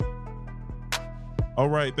All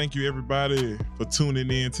right, thank you everybody for tuning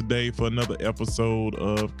in today for another episode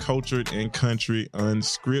of Cultured and Country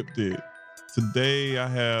Unscripted. Today I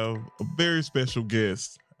have a very special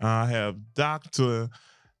guest. I have Dr.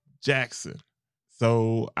 Jackson.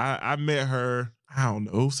 So I met her, I don't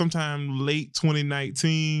know, sometime late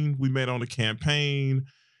 2019. We met on a campaign,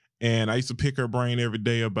 and I used to pick her brain every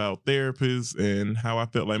day about therapists and how I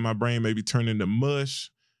felt like my brain maybe turned into mush,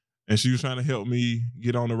 and she was trying to help me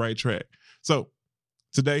get on the right track. So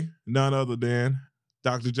today, none other than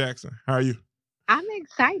Dr. Jackson. How are you? I'm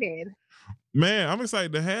excited. Man, I'm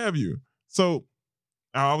excited to have you. So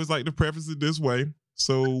I always like to preface it this way.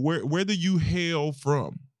 So where do you hail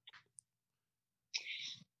from?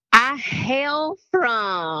 I hail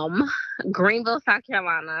from Greenville, South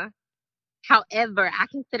Carolina. However, I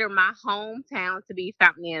consider my hometown to be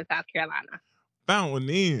Fountain Inn, South Carolina. Fountain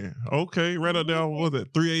Inn. Okay, right up there, what was it,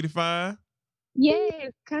 385?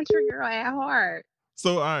 Yes, country girl at heart.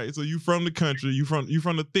 So all right, so you from the country, you from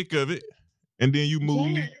the thick of it, and then you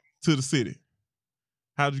moved to the city.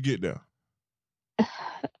 How'd you get there?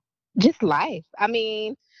 Just life. I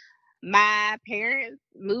mean, my parents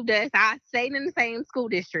moved us. I stayed in the same school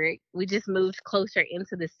district. We just moved closer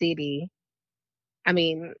into the city. I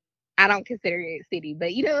mean, I don't consider it city, but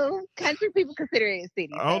country people consider it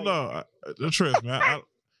city. Oh no, trust me.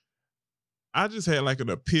 I just had like an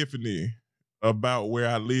epiphany about where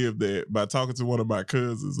I lived at by talking to one of my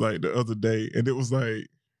cousins like the other day, and it was like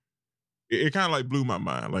it kind of like blew my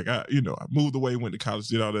mind. Like I moved away, went to college,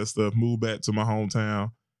 did all that stuff, moved back to my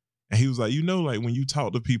hometown, and he was like, like when you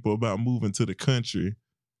talk to people about moving to the country,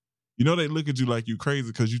 they look at you like you crazy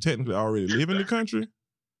because you technically already live in the country.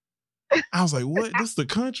 I was like, what? This the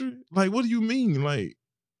country? Like, what do you mean? Like,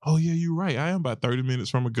 oh yeah, you're right. I am about 30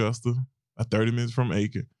 minutes from Augusta, about 30 minutes from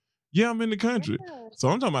Aiken. Yeah, I'm in the country. Yeah. So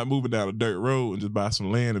I'm talking about moving down a dirt road and just buy some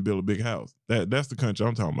land and build a big house. That's the country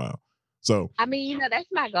I'm talking about. So I mean, that's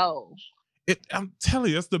my goal. I'm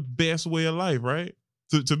telling you, that's the best way of life, right?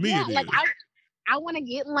 To me, it is. I want to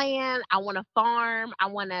get land. I want to farm. I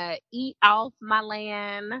want to eat off my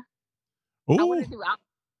land. Ooh. I want to do.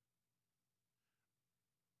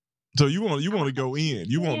 So you want to go in.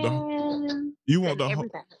 You want the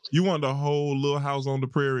whole little house on the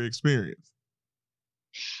prairie experience.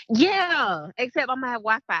 Yeah, except I'm gonna have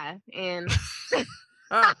Wi-Fi and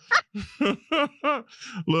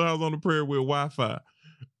little house on the prairie with Wi-Fi.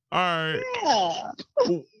 All right. Yeah.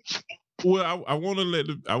 Well, I want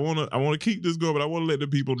to keep this going, but I want to let the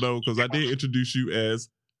people know because I did introduce you as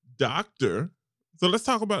Doctor. So let's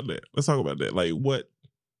talk about that. Let's talk about that. Like what?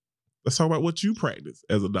 Let's talk about what you practice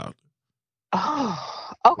as a doctor.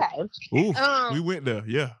 Oh, okay. Ooh, we went there.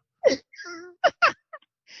 Yeah.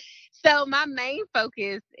 So my main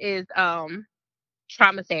focus is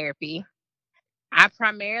trauma therapy. I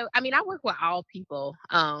work with all people.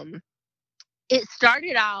 It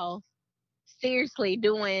started off seriously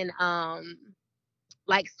doing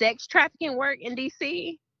like sex trafficking work in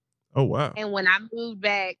DC. Oh wow. And when I moved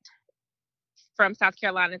back from South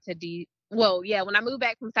Carolina to when I moved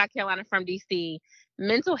back from South Carolina from DC,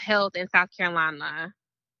 mental health in South Carolina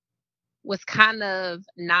was kind of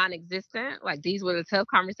non-existent. Like these were the tough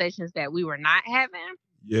conversations that we were not having.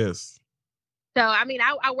 Yes. So, I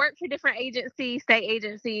worked for different agencies, state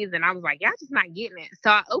agencies, and I was like, y'all just not getting it.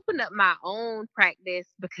 So I opened up my own practice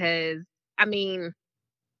because, to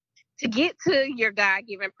get to your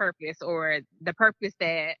God-given purpose or the purpose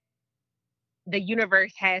that the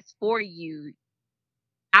universe has for you,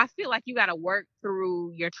 I feel like you got to work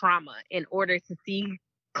through your trauma in order to see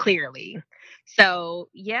clearly. So,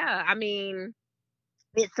 yeah,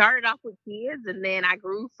 it started off with kids, and then I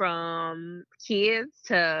grew from kids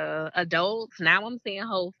to adults. Now I'm seeing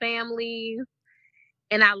whole families,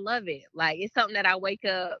 and I love it. Like, it's something that I wake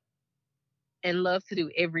up and love to do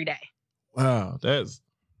every day. Wow,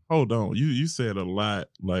 hold on. You said a lot,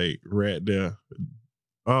 like, right there.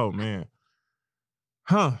 Oh, man.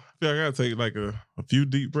 Huh. I feel like I gotta take like a few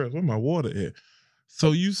deep breaths. Where's my water at?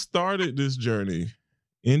 So you started this journey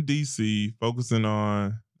in DC focusing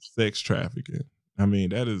on sex trafficking.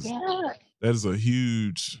 That is a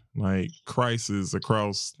huge like crisis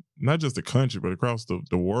across not just the country, but across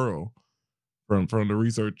the world from the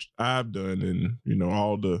research I've done and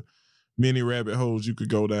all the many rabbit holes you could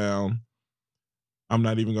go down. I'm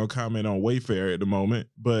not even gonna comment on Wayfair at the moment,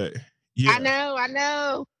 but yeah. I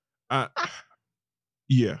know.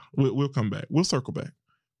 Yeah, we'll come back. We'll circle back.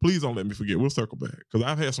 Please don't let me forget. We'll circle back because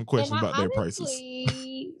I've had some questions about their prices.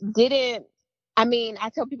 I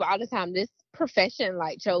tell people all the time, this profession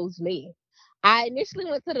like chose me. I initially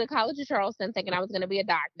went to the College of Charleston thinking I was going to be a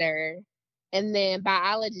doctor. And then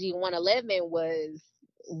biology 111 was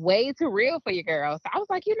way too real for your girl. So I was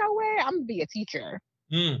like, you know what? I'm gonna be a teacher.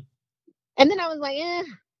 Mm. And then I was like,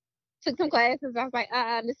 took some classes. I was like,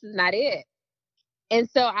 this is not it. And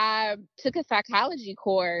so I took a psychology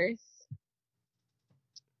course,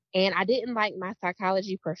 and I didn't like my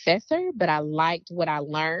psychology professor, but I liked what I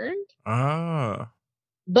learned. Ah.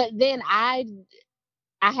 But then I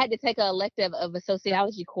had to take an elective of a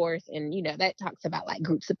sociology course, and that talks about like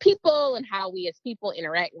groups of people and how we as people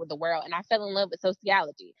interact with the world. And I fell in love with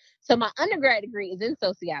sociology. So my undergrad degree is in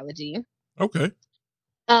sociology. Okay.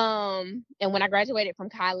 And when I graduated from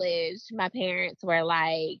college, my parents were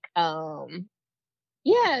like,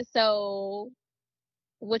 yeah, so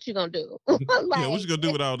what you gonna do? Yeah, what Like, you gonna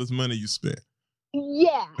do with all this money you spent?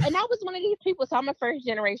 yeah. And I was one of these people. So I'm a first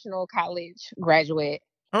generational college graduate.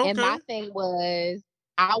 And Okay. my thing was,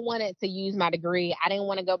 I wanted to use my degree. I didn't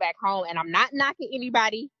want to go back home. And I'm not knocking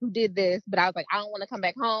anybody who did this, but I was like, I don't want to come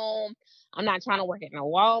back home. I'm not trying to work at no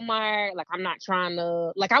Walmart. Like, I'm not trying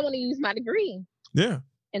to, like, I want to use my degree. Yeah.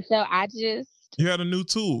 And so I just. You had a new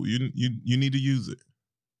tool. You need to use it.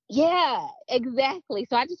 Yeah, exactly.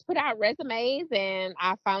 So I just put out resumes, and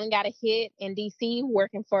I finally got a hit in DC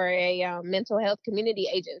working for a mental health community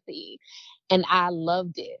agency. And I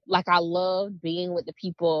loved it. Like, I loved being with the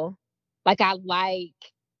people. Like, I like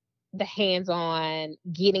the hands-on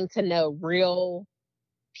getting to know real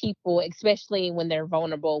people, especially when they're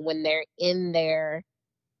vulnerable, when they're in their,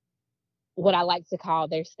 what I like to call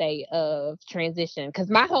their state of transition. Because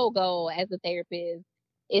my whole goal as a therapist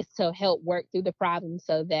is to help work through the problem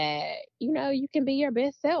so that, you can be your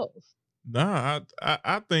best self. Nah,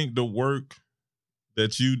 I think the work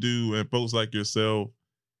that you do and folks like yourself,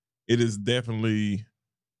 it is definitely,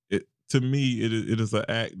 to me, it is an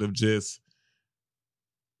act of just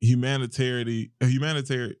humanitarian.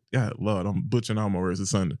 God, Lord, I'm butchering all my words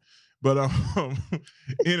this Sunday, but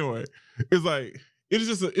anyway, it's like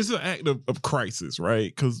it's an act of crisis,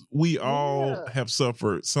 right? Because we all Yeah. have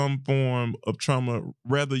suffered some form of trauma,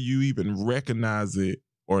 whether you even recognize it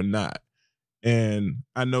or not. And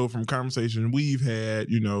I know from conversations we've had,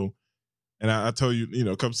 and I told you,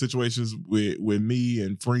 a couple situations with me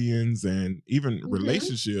and friends and even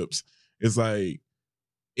relationships, it's like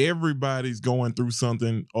everybody's going through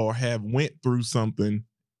something or have went through something,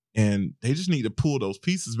 and they just need to pull those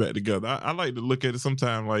pieces back together. I like to look at it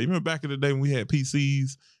sometimes like, back in the day when we had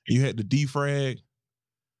PCs and you had to defrag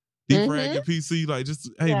your PC, like,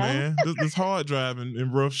 just, hey Yeah. man, this hard drive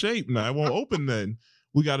in rough shape now. It won't open nothing.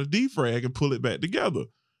 We got to defrag and pull it back together.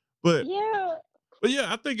 But Yeah.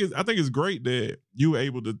 yeah, I think it's great that you were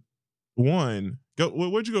able to, one, go.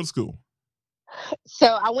 Where'd you go to school? So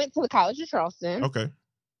I went to the College of Charleston. Okay.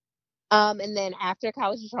 And then after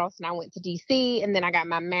College of Charleston, I went to DC, and then I got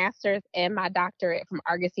my master's and my doctorate from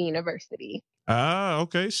Argosy University. Ah,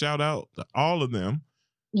 okay. Shout out to all of them.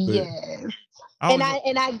 Yes.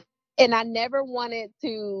 I And I never wanted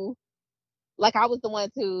to, like, I was the one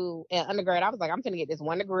to, in undergrad, I was like, I'm gonna get this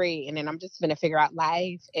one degree, and then I'm just gonna figure out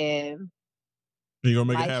life, and you're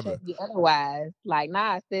gonna make it life happen. should be otherwise. Like,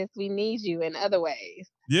 nah, sis, we need you in other ways.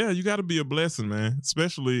 Yeah, you got to be a blessing, man,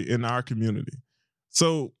 especially in our community.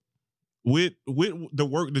 So with the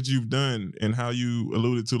work that you've done and how you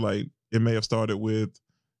alluded to, like, it may have started with,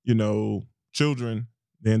 children,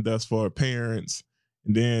 then thus far parents,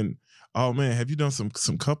 and then, oh man, have you done some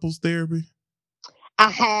couples therapy?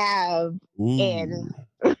 I have. Ooh. And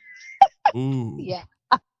Ooh. yeah.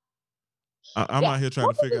 I'm out here trying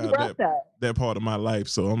to figure out that part of my life.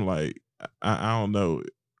 So I'm like, I don't know.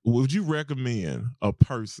 Would you recommend a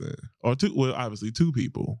person or two? Well, obviously two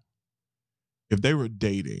people, if they were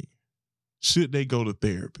dating, should they go to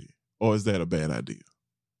therapy, or is that a bad idea?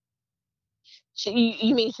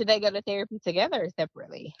 You mean, should they go to therapy together or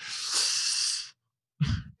separately?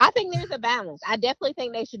 I think there's a balance. I definitely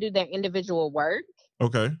think they should do their individual work.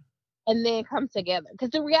 Okay. And then come together. Because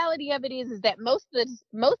the reality of it is that most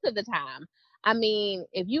of the time, I mean,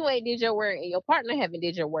 if you ain't did your work and your partner haven't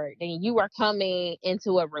did your work, then you are coming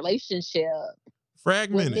into a relationship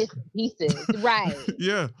fragmented with missing pieces, right?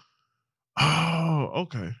 Yeah. Oh,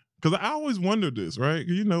 okay. Because I always wondered this, right?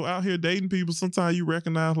 Out here dating people, sometimes you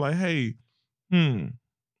recognize, like, hey,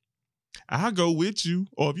 I'll go with you,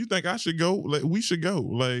 or if you think I should go, like, we should go,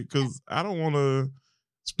 like, because I don't want to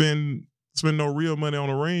spend no real money on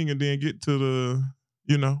a ring and then get to the,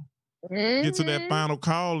 get to that final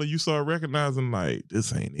call and you start recognizing, like,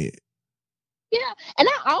 this ain't it. Yeah. And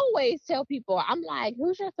I always tell people, I'm like,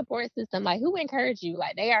 who's your support system? Like, who encouraged you?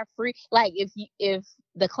 Like, they are free. Like, if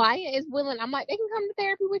the client is willing, I'm like, they can come to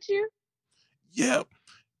therapy with you. Yep.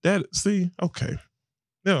 Okay.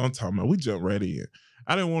 That's what I'm talking about. We jump right in.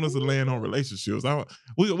 I didn't want us to land on relationships. We're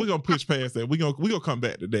gonna push past that. We're gonna come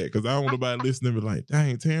back to that because I don't want nobody listening to be like,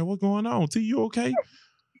 dang, Taryn, what's going on? T, you okay?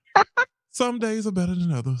 Some days are better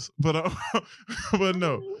than others, but but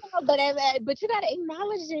no. But you gotta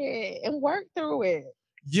acknowledge it and work through it.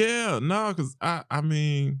 Yeah, no, because I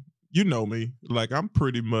mean, you know me. Like I'm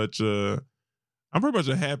pretty much a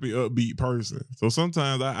happy, upbeat person. So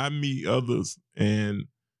sometimes I meet others and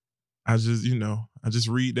I just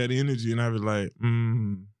read that energy and I be like,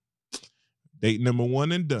 date number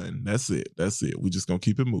one and done. That's it. We just gonna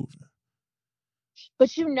keep it moving.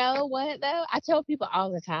 But you know what though? I tell people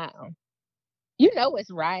all the time. You know it's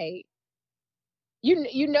right.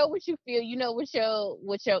 You know what you feel. You know what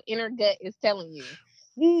your inner gut is telling you.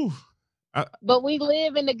 Woo. But we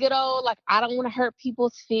live in the good old like I don't want to hurt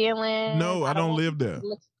people's feelings. No, I don't live there.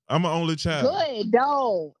 I'm an only child. Good,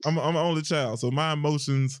 don't. I'm an only child, so my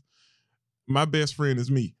emotions, my best friend is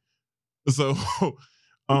me. So,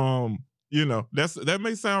 that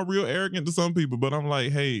may sound real arrogant to some people, but I'm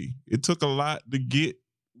like, hey, it took a lot to get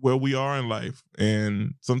where we are in life.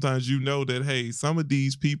 And sometimes that, hey, some of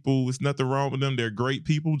these people, it's nothing wrong with them. They're great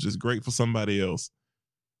people, just great for somebody else.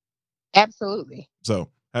 Absolutely. So,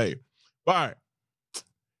 hey, all right.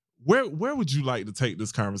 Where would you like to take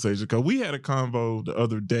this conversation? Because we had a convo the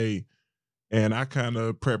other day, and I kind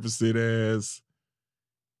of prefaced it as,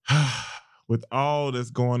 with all that's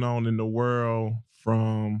going on in the world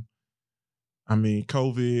from,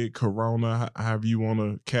 COVID, Corona, however you want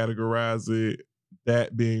to categorize it,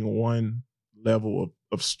 that being one level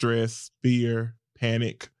of stress, fear,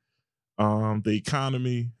 panic. The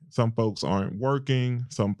economy, some folks aren't working,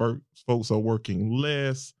 some folks are working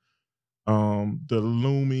less. The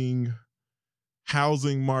looming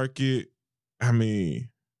housing market.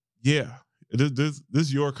 Yeah, this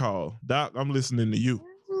is your call, Doc. I'm listening to you.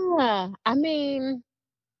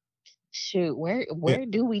 Shoot, where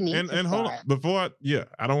do we need to start? Hold on, before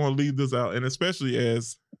I don't want to leave this out, and especially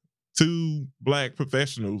as two Black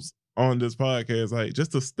professionals on this podcast, like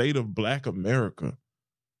just the state of Black America,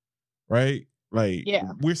 right? Like,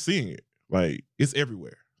 we're seeing it, like it's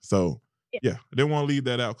everywhere. So I didn't want to leave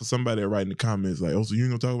that out because somebody write in the comments like, "Oh, so you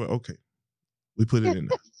ain't gonna talk about?" Okay, we put it in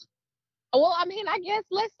there. Well, I guess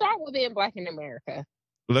let's start with being Black in America.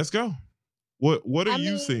 Let's go. What are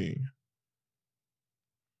you seeing?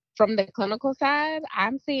 From the clinical side,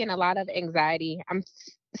 I'm seeing a lot of anxiety. I'm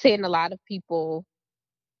seeing a lot of people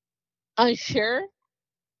unsure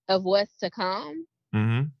of what's to come.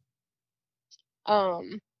 Mm-hmm.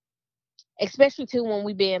 Especially too when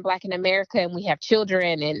we being Black in America and we have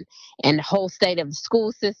children and the whole state of the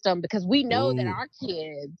school system, because we know that our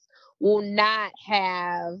kids will not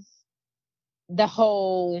have the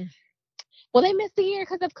whole, well, they missed a year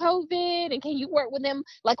because of COVID and can you work with them?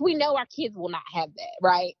 Like, we know our kids will not have that,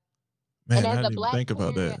 right? Man, and as I didn't even think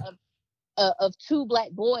about that. Of two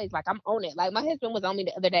Black boys, like I'm on it. Like my husband was on me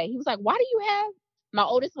the other day. He was like, "Why do you have?" My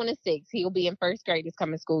oldest one is 6. He'll be in first grade this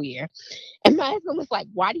coming school year. And my husband was like,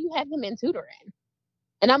 "Why do you have him in tutoring?"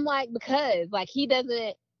 And I'm like, because like he's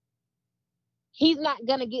not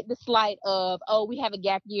gonna get the slight of, oh, we have a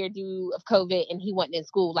gap year due of COVID and he wasn't in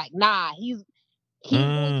school. Like, nah, he's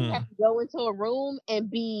going to have to go into a room and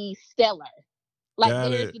be stellar. Like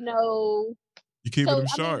there's you keeping him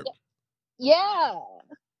sharp. Yeah.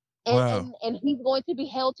 And he's going to be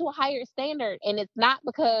held to a higher standard. And it's not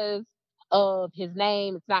because of his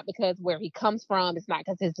name. It's not because where he comes from. It's not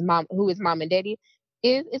because who his mom and daddy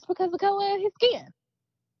is. It's because of the color of his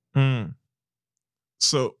skin.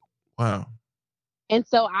 So, wow. And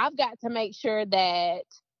so I've got to make sure that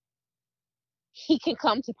he can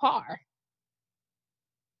come to par.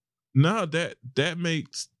 No, that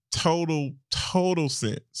makes total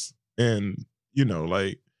sense. And,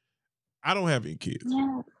 like, I don't have any kids.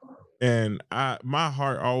 Yeah. And my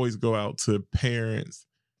heart always go out to parents.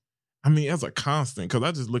 As a constant, because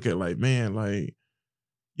I just look at like, man, like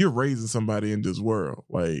you're raising somebody in this world.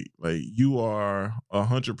 Like you are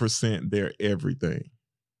 100% their everything.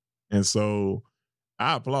 And so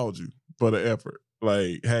I applaud you for the effort.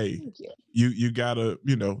 Like, hey, you gotta,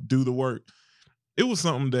 do the work. It was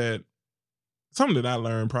something that I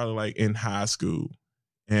learned probably like in high school.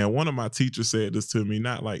 And one of my teachers said this to me,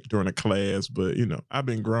 not like during a class, but I've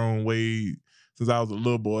been grown way since I was a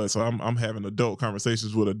little boy, so I'm having adult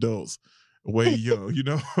conversations with adults way young,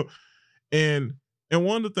 And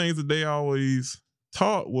one of the things that they always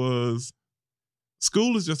taught was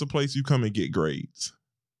school is just a place you come and get grades.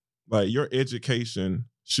 Like your education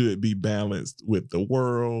should be balanced with the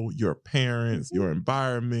world, your parents, your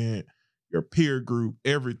environment, your peer group,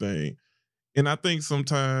 everything. And I think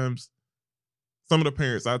sometimes some of the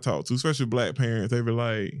parents I talk to, especially Black parents, they be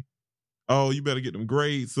like, oh, you better get them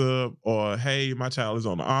grades up, or hey, my child is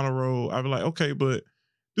on the honor roll. I'd be like, okay, but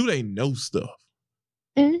do they know stuff?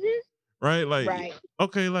 Mm-hmm. Right? Like, Right.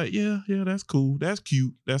 okay, like, yeah, that's cool. That's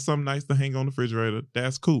cute. That's something nice to hang on the refrigerator.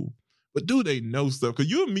 That's cool. But do they know stuff? Because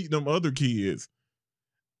you'll meet them other kids.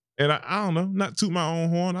 And I don't know, not toot my own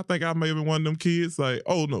horn. I think I may have been one of them kids like,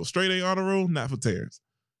 oh no, straight A honor roll, not for Terrence.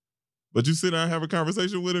 But you sit down and have a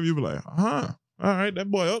conversation with him, you be like, all right,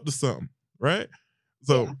 that boy up to something, right?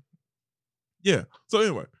 So, yeah. So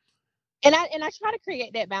anyway. And I try to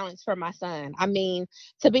create that balance for my son. I mean,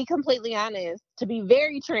 to be completely honest, to be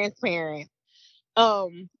very transparent,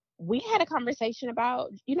 we had a conversation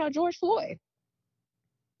about, George Floyd.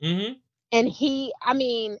 Mm-hmm. And I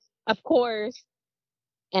mean, of course,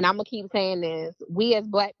 and I'm gonna keep saying this, we as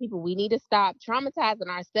Black people, we need to stop traumatizing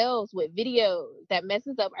ourselves with videos that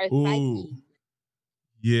messes up our Ooh,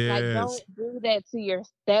 psyche. Like, yes. don't do that to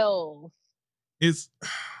yourself. It's,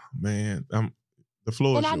 man, the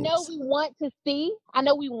floor And is I know yours. we want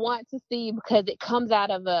to see because it comes out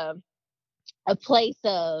of a place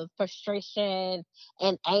of frustration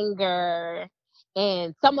and anger.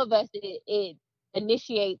 And some of us, it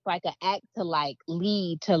initiates like an act to like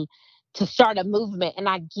lead to start a movement. And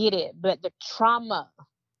I get it, but the trauma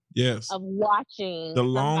Yes. of watching The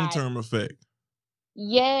somebody, long-term effect.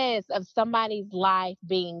 yes, of somebody's life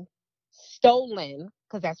being stolen,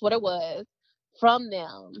 because that's what it was, from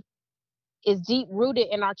them, is deep rooted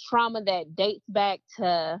in our trauma that dates back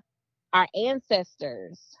to our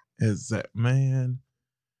ancestors. Exact, man.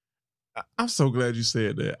 I'm so glad you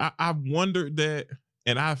said that. I wondered that,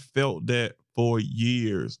 and I felt that for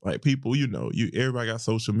years. Like, people, everybody got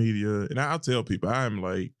social media, and I'll tell people I'm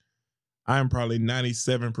probably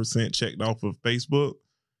 97% checked off of Facebook.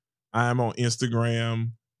 I'm on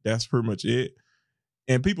Instagram. That's pretty much it.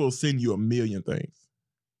 And people send you a million things.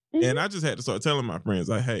 Mm-hmm. And I just had to start telling my friends,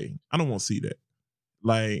 like, hey, I don't want to see that.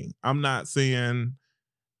 Like, I'm not saying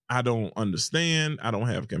I don't understand, I don't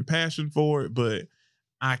have compassion for it, but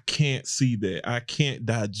I can't see that. I can't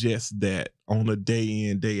digest that on a day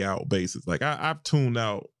in, day out basis. Like, I've tuned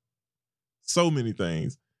out so many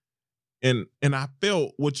things. And I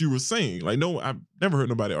felt what you were saying. Like, no, I've never heard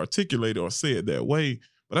nobody articulate it or say it that way.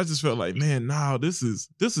 But I just felt like, man, nah, this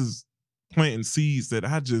is planting seeds that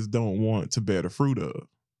I just don't want to bear the fruit of.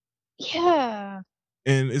 Yeah.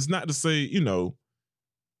 And it's not to say,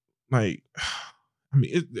 like, I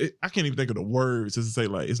mean, I can't even think of the words just to say,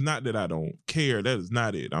 like, it's not that I don't care. That is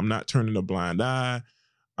not it. I'm not turning a blind eye.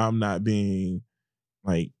 I'm not being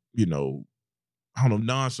like, I don't know,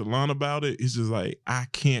 nonchalant about it. It's just like, I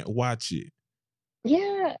can't watch it.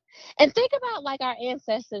 Yeah. And think about like our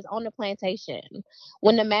ancestors on the plantation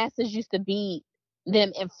when the masters used to beat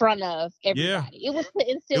them in front of everybody. Yeah. It was to It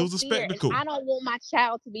instill was a fear. And spectacle. I don't want my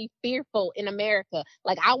child to be fearful in America.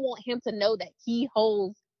 Like, I want him to know that he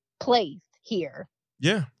holds place here.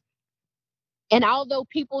 Yeah. And although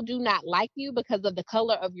people do not like you because of the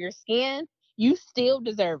color of your skin, you still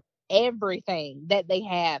deserve everything that they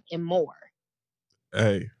have and more.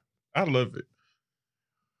 Hey, I love it.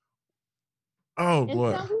 Oh And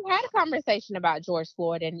boy. so we had a conversation about George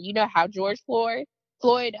Floyd, and you know how George Floyd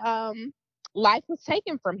life was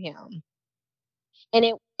taken from him. And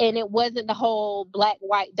it wasn't the whole black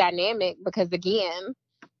white dynamic, because again,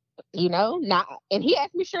 not, and he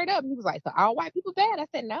asked me straight up, he was like, so all white people bad? I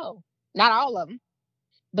said, no, not all of them.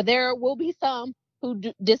 But there will be some who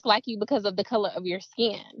dislike you because of the color of your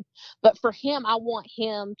skin. But for him, I want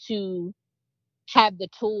him to have the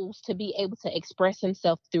tools to be able to express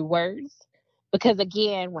himself through words. Because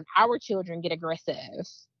again, when our children get aggressive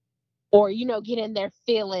or, get in their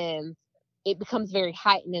feelings, it becomes very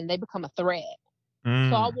heightened and they become a threat. So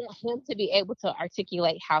I want him to be able to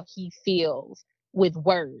articulate how he feels with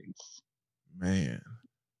words. Man.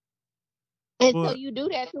 And so you do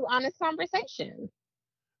that through honest conversation.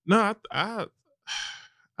 No, I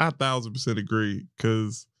 1,000% agree,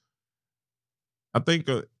 because I think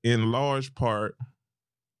in large part,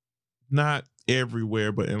 not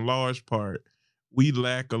everywhere, but in large part, we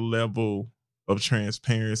lack a level of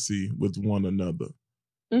transparency with one another.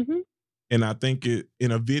 Mm-hmm. And I think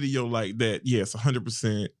in a video like that, yes,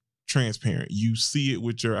 100% transparent. You see it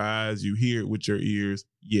with your eyes, you hear it with your ears,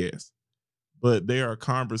 yes. But there are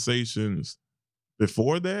conversations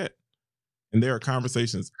before that, and there are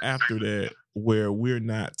conversations after that where we're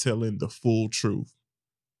not telling the full truth,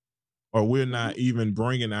 or we're not even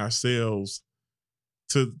bringing ourselves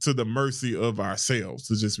to the mercy of ourselves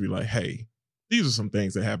to just be like, hey, these are some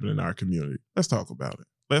things that happen in our community. Let's talk about it.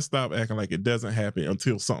 Let's stop acting like it doesn't happen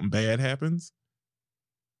until something bad happens.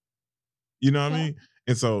 You know what I mean?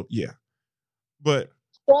 And so, yeah. But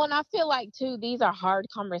Well, and I feel like too, these are hard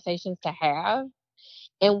conversations to have,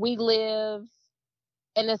 and we live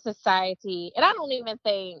in a society, and I don't even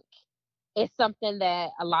think it's something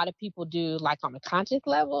that a lot of people do like on a conscious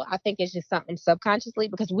level. I think it's just something subconsciously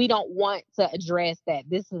because we don't want to address that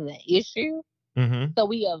this is an issue. Mm-hmm. So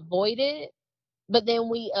we avoid it. But then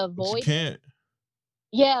we But you avoid it. can't.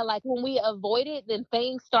 Yeah, like when we avoid it, then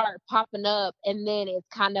things start popping up. And then it's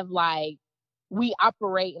kind of like we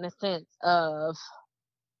operate in a sense of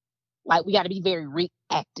like we got to be very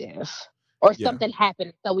reactive or Yeah. something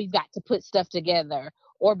happened. So we've got to put stuff together.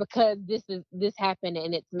 Or because this happened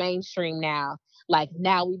and it's mainstream now, like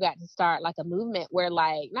now we've got to start like a movement where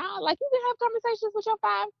like, nah, like you can have conversations with your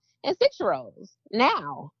 5 and 6-year-olds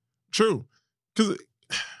now. True. Because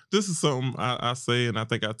this is something I say, and I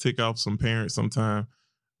think I tick off some parents sometimes.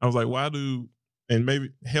 I was like, why do, and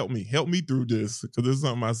maybe help me through this, because this is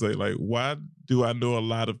something I say, like, why do I know a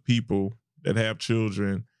lot of people that have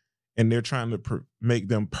children and they're trying to make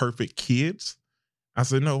them perfect kids? I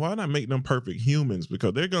said, no, why not make them perfect humans?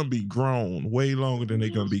 Because they're going to be grown way longer than they're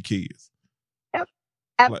going to be kids. Yep.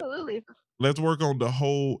 Like, Absolutely. let's work on the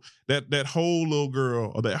whole, that whole little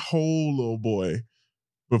girl or that whole little boy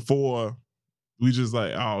before we just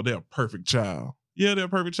like, oh, they're a perfect child. Yeah, they're a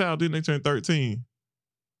perfect child. Then they turned 13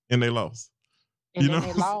 and they lost. And then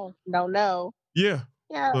they lost. Don't know. Yeah.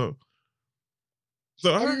 Yeah.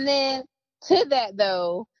 So And then to that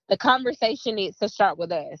though, the conversation needs to start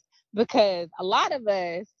with us because a lot of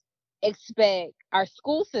us expect our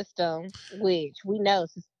school system, which we know,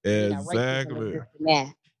 racism exactly. exists in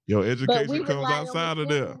that. Your But we education comes rely on the outside of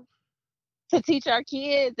there. school to teach our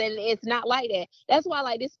kids, and it's not like that. That's why,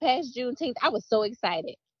 like this past Juneteenth, I was so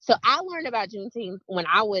excited. So I learned about Juneteenth when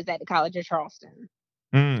I was at the College of Charleston.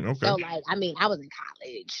 Okay. So, like, I mean, I was in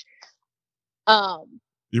college.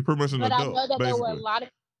 You're pretty much an But I adult, know that there were a basically. lot of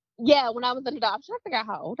when I was an adult, I'm trying to figure out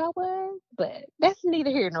how old I was, but that's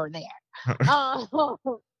neither here nor there. Um,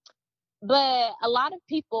 but a lot of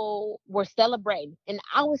people were celebrating, and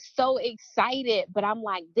I was so excited. But I'm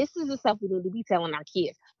like, this is the stuff we need to be telling our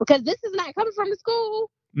kids because this is not coming from the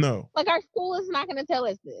school. No. Like our school is not going to tell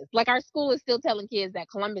us this. Like our school is still telling kids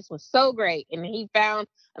that Columbus was so great and he found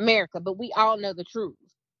America, but we all know the truth.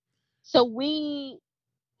 So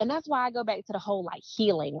and that's why I go back to the whole like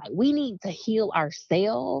healing. Like we need to heal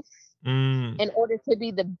ourselves in order to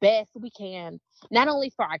be the best we can, not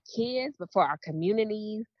only for our kids, but for our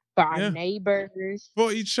communities, for our neighbors,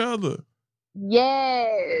 for each other.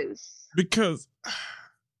 Yes. Because,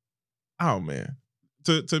 oh man,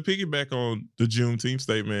 to piggyback on the Juneteenth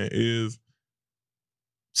statement is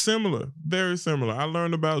similar, very similar. I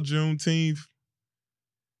learned about Juneteenth.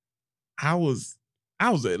 I was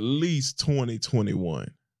at least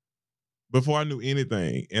 2021 before I knew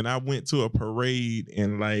anything. And I went to a parade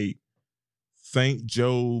in like St.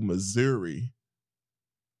 Joe, Missouri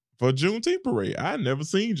for a Juneteenth parade. I had never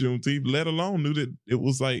seen Juneteenth, let alone knew that it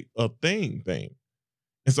was like a thing.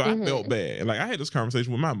 And so I felt bad. And like I had this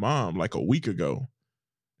conversation with my mom like a week ago.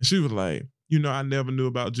 And she was like, I never knew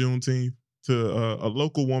about Juneteenth to a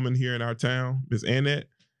local woman here in our town, Miss Annette.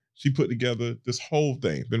 She put together this whole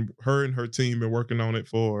thing. Her and her team been working on it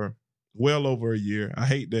for well over a year. I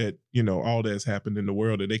hate that, all that's happened in the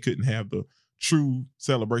world that they couldn't have the true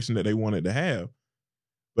celebration that they wanted to have.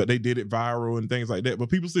 But they did it viral and things like that. But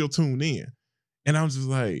people still tune in. And I was just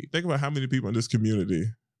like, think about how many people in this community.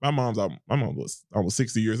 My mom's almost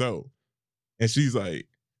 60 years old. And she's like,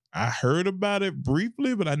 I heard about it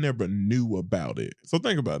briefly, but I never knew about it. So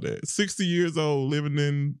think about that. 60 years old, living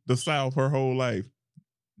in the South her whole life.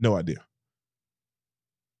 No idea.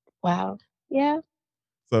 Wow. Yeah.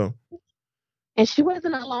 So. And she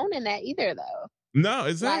wasn't alone in that either, though. No,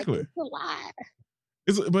 exactly. Like,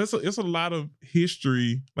 it's a lot. It's a lot of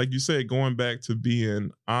history, like you said, going back to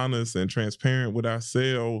being honest and transparent with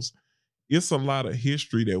ourselves. It's a lot of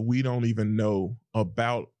history that we don't even know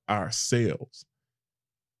about ourselves.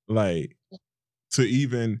 Like to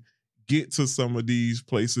even get to some of these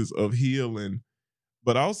places of healing,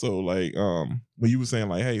 but also like when you were saying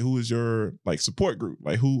like, hey, who is your like support group?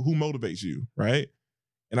 Like who motivates you, right?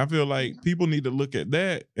 And I feel like people need to look at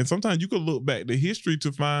that. And sometimes you could look back to history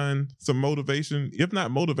to find some motivation, if not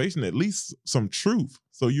motivation, at least some truth.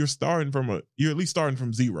 So you're at least starting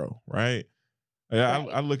from zero, right? Right.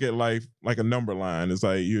 I look at life like a number line. It's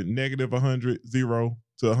like you're negative 100, 0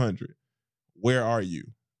 to 100. Where are you?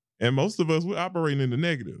 And most of us, we're operating in the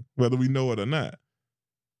negative, whether we know it or not.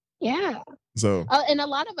 Yeah. So. And a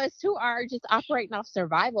lot of us too are just operating off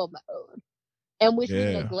survival mode, in which we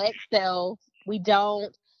neglect self. We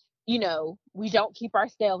don't keep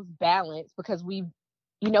ourselves balanced because we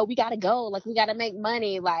got to go. Like we got to make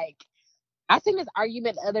money. Like I seen this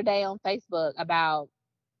argument the other day on Facebook about,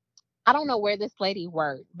 I don't know where this lady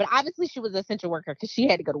worked, but obviously she was an essential worker because she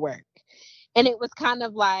had to go to work. And it was kind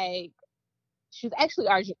of like, she was actually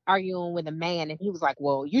arguing with a man, and he was like,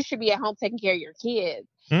 well, you should be at home taking care of your kids.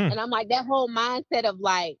 Mm. And I'm like, that whole mindset of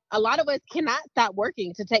like, a lot of us cannot stop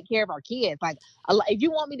working to take care of our kids. Like, if you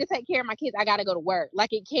want me to take care of my kids, I got to go to work.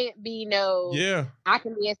 Like, it can't be no, Yeah. I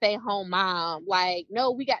can be a stay-at-home mom. Like,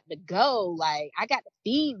 no, we got to go. Like, I got to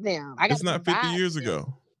feed them. I got It's to not 50 provide years for them.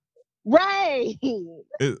 ago. Right.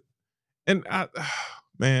 And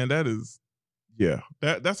man, that is, yeah,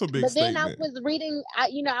 that's a big But then statement. I was reading,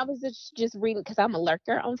 I was just reading because I'm a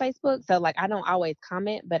lurker on Facebook, so like I don't always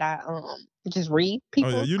comment, but I just read Oh yeah,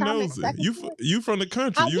 people's you comments nosy. back and forth. You from the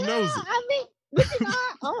country. You Yeah, nosy. I mean, but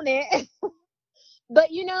I own it. But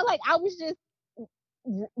like I was just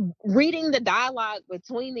reading the dialogue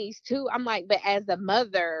between these two. I'm like, but as a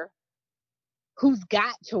mother who's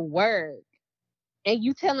got to work, and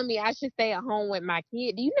you telling me I should stay at home with my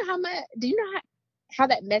kid, do you know how much? Do you know how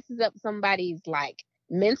that messes up somebody's like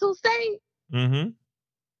mental state? Mm-hmm.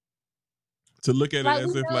 To look at it Like,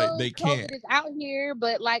 as we if like know they can't. COVID is out here,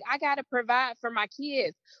 but like I gotta provide for my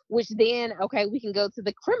kids. Which then, okay, we can go to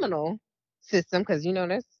the criminal system because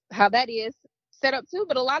that's how that is set up too.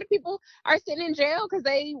 But a lot of people are sitting in jail because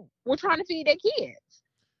they were trying to feed their kids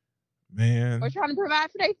Man, or trying to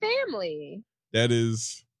provide for their family. that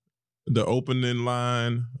is the opening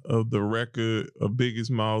line of the record, a Biggie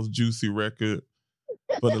Smalls Juicy record.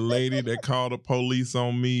 For the lady that called the police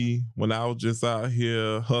on me when I was just out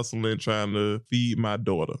here hustling, trying to feed my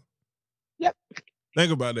daughter. Yep.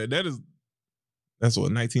 Think about that. That's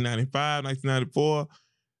what, 1995, 1994.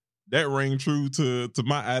 That rang true to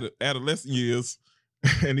my adolescent years,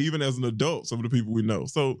 and even as an adult, some of the people we know.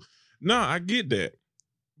 So, no, I get that.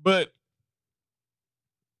 But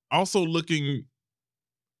also looking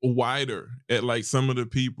wider at like some of the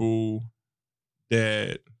people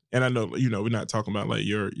that, and I know, we're not talking about like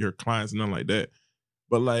your clients and nothing like that,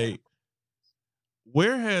 but like,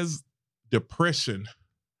 where has depression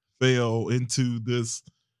fell into this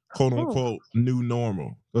quote unquote new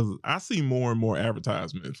normal? Because I see more and more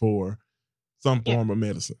advertisement for some form of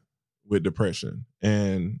medicine with depression,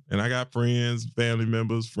 and I got friends, family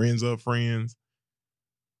members, friends of friends,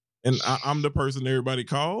 and I'm the person everybody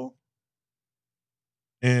call,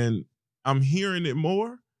 and I'm hearing it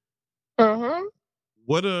more. Mm-hmm.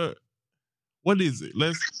 What is it?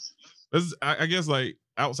 Let's I guess like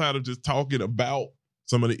outside of just talking about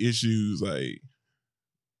some of the issues, like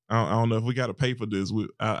I don't know if we got to pay for this.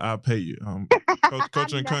 I'll pay you.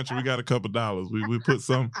 Culture and country, we got a couple dollars. We put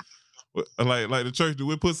some like the church do.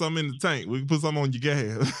 We put some in the tank. We can put some on your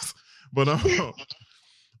gas. but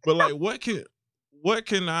like what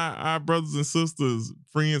can our brothers and sisters,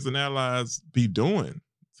 friends and allies be doing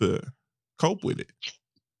to cope with it?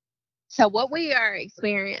 So what we are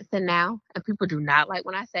experiencing now, and people do not like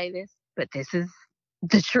when I say this, but this is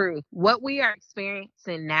the truth. What we are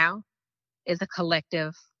experiencing now is a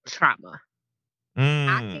collective trauma.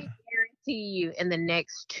 I can guarantee you in the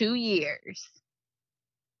next 2 years,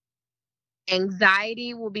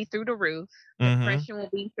 anxiety will be through the roof. Depression will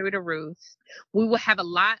be through the roof. We will have a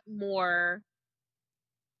lot more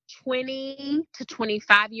 20 to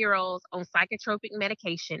 25-year-olds on psychotropic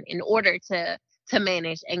medication in order to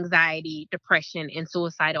manage anxiety, depression, and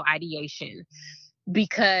suicidal ideation.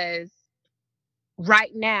 Because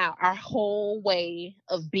right now, our whole way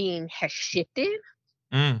of being has shifted.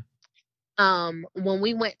 When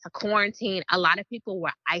we went to quarantine, a lot of people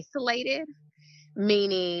were isolated,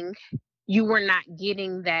 meaning you were not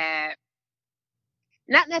getting that,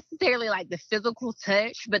 not necessarily like the physical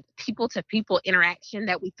touch, but people to people interaction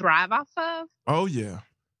that we thrive off of. Oh, yeah.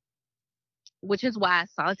 Which is why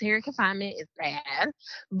solitary confinement is bad.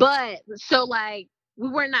 But so like we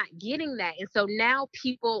were not getting that. And so now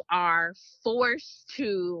people are forced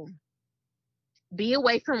to be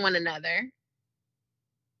away from one another,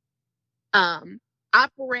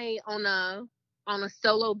 operate on a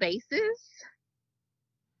solo basis.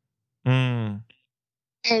 And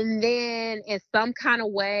then in some kind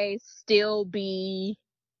of way still be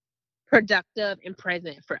productive and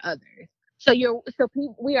present for others. So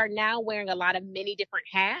we are now wearing a lot of many different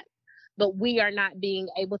hats, but we are not being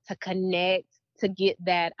able to connect to get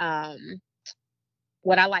that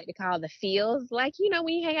what I like to call the feels. Like, when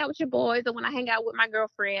you hang out with your boys or when I hang out with my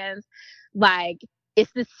girlfriends, like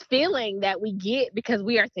it's this feeling that we get because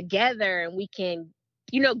we are together and we can,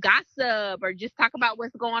 gossip or just talk about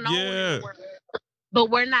what's going on in the world. But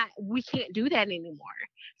we can't do that anymore.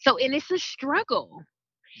 So, and it's a struggle,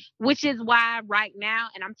 which is why right now,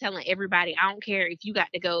 and I'm telling everybody, I don't care if you got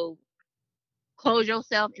to go close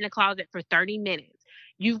yourself in the closet for 30 minutes.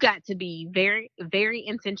 You've got to be very, very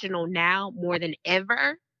intentional now more than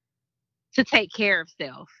ever to take care of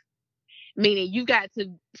self. Meaning you've got to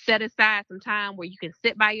set aside some time where you can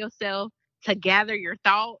sit by yourself to gather your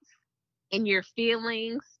thoughts and your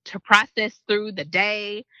feelings, to process through the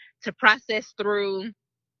day, to process through,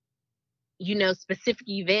 specific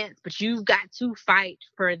events. But you've got to fight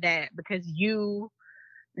for that because you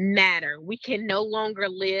matter. We can no longer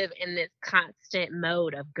live in this constant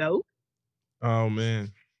mode of go, Oh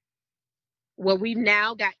man. where we've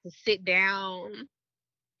now got to sit down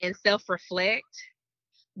and self-reflect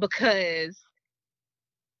because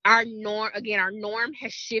our norm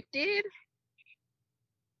has shifted.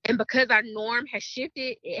 And because our norm has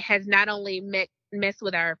shifted, it has not only messed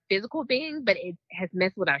with our physical being, but it has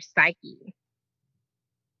messed with our psyche.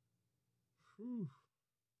 Whew.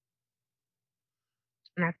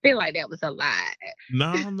 And I feel like that was a lot.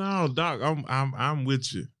 No, Doc. I'm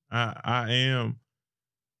with you. I am,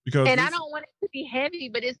 because And I don't want it to be heavy,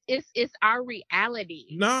 but it's our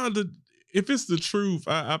reality. if it's the truth,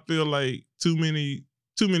 I feel like too many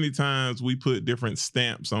times we put different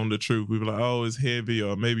stamps on the truth. We be like, oh, it's heavy,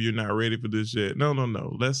 or maybe you're not ready for this yet. No.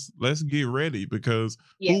 Let's get ready, because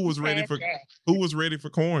who was ready for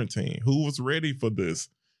quarantine? Who was ready for this?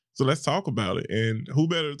 So let's talk about it. And who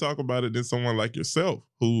better to talk about it than someone like yourself,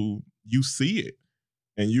 who you see it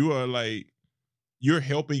and you are like, you're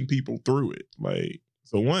helping people through it. Like,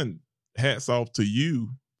 so one, hats off to you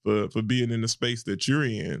for being in the space that you're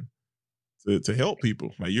in to help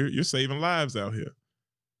people. Like you're saving lives out here.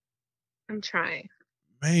 I'm trying.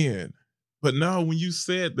 Man. But no, when you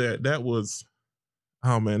said that was,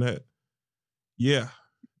 oh man, that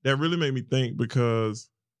really made me think, because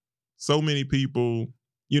so many people,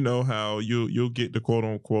 how you'll get the quote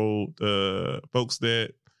unquote folks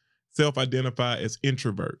that self-identify as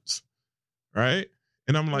introverts, right?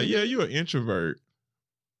 And I'm like, yeah, you're an introvert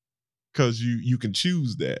because you can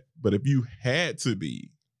choose that. But if you had to be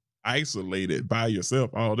isolated by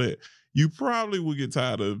yourself, all that, you probably would get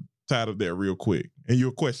tired of that real quick. And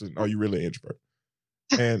you'll question, are you really an introvert?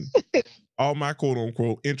 And all my quote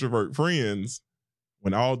unquote introvert friends,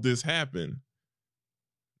 when all this happened,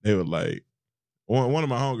 they were like, one of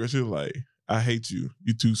my homegirls, she was like, I hate you.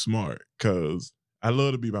 You too smart, because I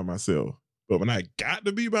love to be by myself. But when I got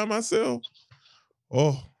to be by myself,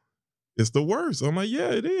 oh, it's the worst. I'm like, yeah,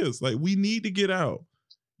 it is. Like, we need to get out.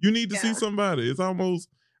 You need to see somebody. It's almost,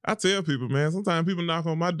 I tell people, man, sometimes people knock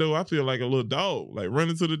on my door, I feel like a little dog, like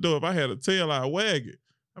running to the door. If I had a tail, I'd wag it.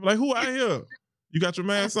 I'm like, who out here? You got your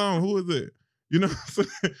mask on? Who is it? You know what I'm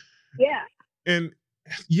saying? Yeah. And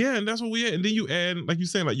that's what we had. And then you add, like you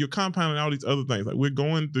saying, like you're compounding all these other things. Like we're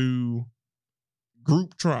going through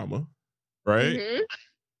group trauma, right? Mm-hmm.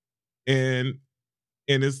 And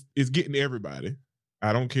it's getting everybody.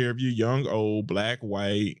 I don't care if you're young, old, black,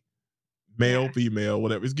 white, male, female,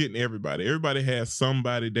 whatever. It's getting everybody. Everybody has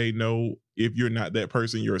somebody they know, if you're not that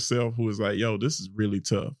person yourself, who is like, yo, this is really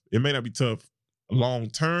tough. It may not be tough long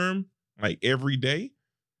term, like every day,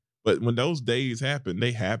 but when those days happen,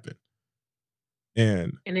 they happen.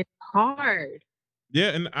 And it's hard. Yeah,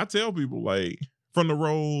 and I tell people, like, from the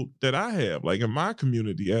role that I have, like in my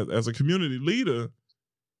community, as a community leader,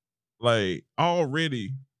 like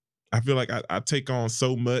already, I feel like I take on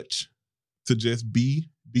so much to just be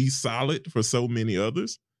solid for so many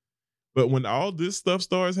others. But when all this stuff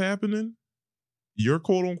starts happening, your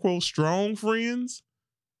quote unquote strong friends,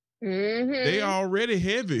 they already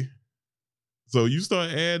heavy. So you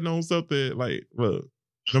start adding on stuff that, like, look,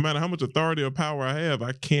 no matter how much authority or power I have,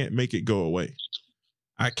 I can't make it go away.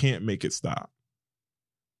 I can't make it stop.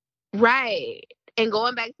 Right. And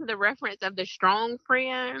going back to the reference of the strong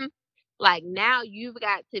friend, like now you've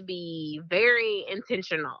got to be very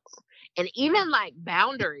intentional. And even like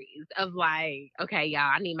boundaries of like, okay,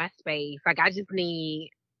 y'all, I need my space. Like I just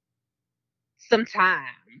need some time.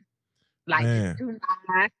 Like just to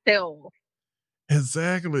myself.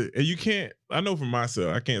 Exactly. And you can't, I know for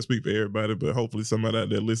myself, I can't speak for everybody, but hopefully somebody out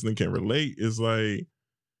there listening can relate. It's like,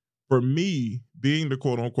 for me, being the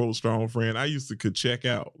quote unquote strong friend, I used to could check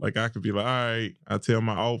out. Like I could be like, all right, I tell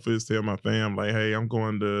my office, tell my fam, like, hey, I'm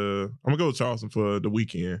gonna go to Charleston for the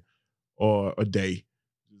weekend or a day.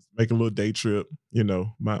 Just make a little day trip,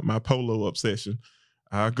 my polo obsession.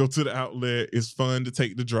 I go to the outlet. It's fun to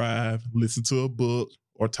take the drive, listen to a book,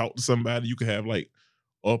 or talk to somebody. You can have like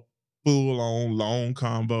a full-on long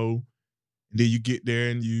convo. And then you get there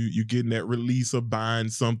and you getting that release of buying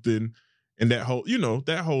something. And that whole,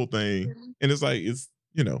 that whole thing. And it's like,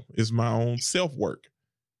 it's my own self-work.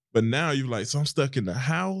 But now you're like, so I'm stuck in the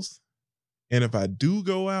house And if I do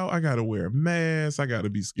go out, I gotta wear a mask. I gotta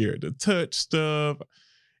be scared to touch stuff.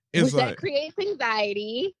 It's Which that like, creates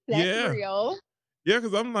anxiety. That's yeah. real. Yeah,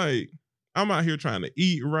 because I'm out here trying to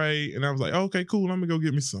eat right. And I was like, okay, cool. I'm gonna go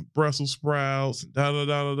get me some Brussels sprouts and da da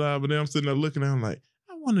da da da. But then I'm sitting there looking at it, I'm like,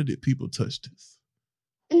 I wonder did people touch this?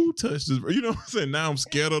 Who touched this? You know what I'm saying? Now I'm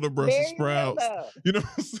scared of the Brussels Very real sprouts. though. You know what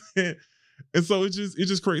I'm saying? And so it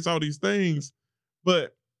just creates all these things.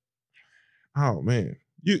 But oh man,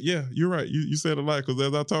 you're right. You said a lot, because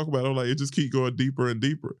as I talk about it, I'm like, it just keep going deeper and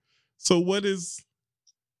deeper. So what is,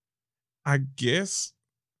 I guess,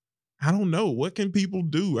 I don't know. What can people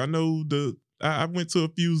do? I know I went to a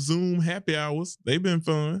few Zoom happy hours. They've been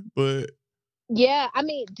fun, but Yeah, I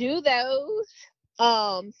mean, do those.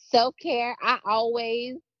 Self-care. I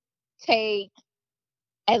always take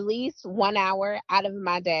at least 1 hour out of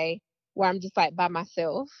my day where I'm just like by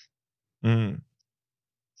myself. mm,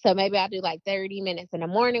 So maybe I'll do like 30 minutes in the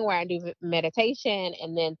morning where I do meditation,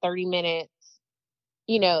 and then 30 minutes,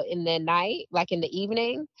 in the night, like in the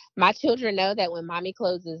evening. My children know that when mommy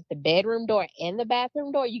closes the bedroom door and the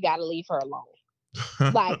bathroom door, you got to leave her alone.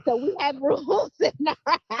 Like, so we have rules in our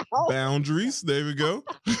house. boundaries. There we go.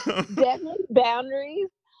 Definitely boundaries.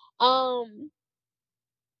 Also,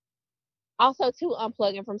 too,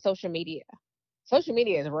 unplugging from social media. Social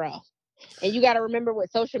media is rough. And you got to remember,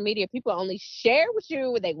 with social media, people only share with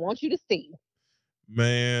you what they want you to see.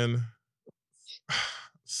 Man,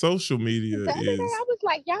 social media The other day, is I was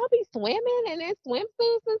like, y'all be swimming in their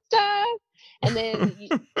swimsuits and stuff. And then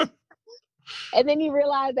and then you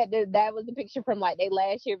realize that that was a picture from like their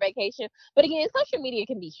last year vacation. But again, social media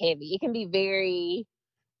can be heavy. It can be very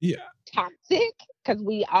yeah. toxic because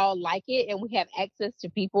we all like it, and we have access to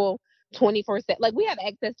people 24/7. Like, we have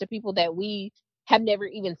access to people that we have never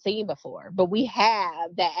even seen before, but we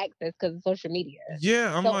have that access because of social media.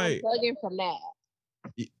 Yeah, I'm So like, unplugging from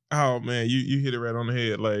that. oh man, you hit it right on the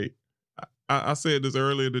head. Like I said this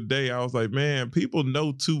earlier today. I was like, man, people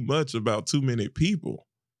know too much about too many people.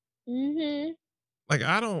 Mm-hmm. Like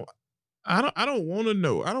I don't want to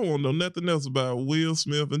know. I don't want to know nothing else about Will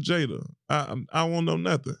Smith and Jada. I won't know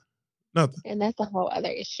nothing. Nothing. And that's a whole other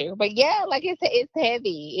issue. But yeah, like I said, it's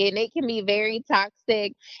heavy and it can be very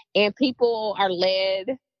toxic, and people are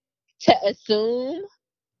led to assume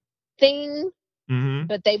things, Mm-hmm.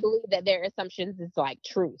 but they believe that their assumptions is like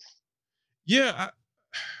truth. Yeah,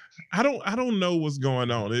 I don't know what's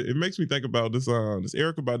going on. It makes me think about this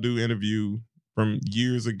Erica Badu interview from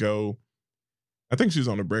years ago. I think she was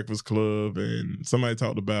on the Breakfast Club, and somebody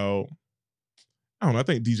talked about, I don't know, I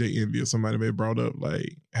think DJ Envy or somebody may have brought up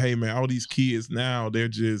like, hey man, all these kids now, they're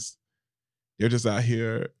just out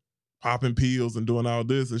here popping pills and doing all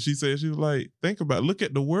this. And she said, she was like, think about it, look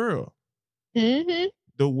at the world. Mm-hmm.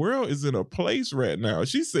 The world is in a place right now.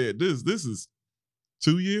 She said this is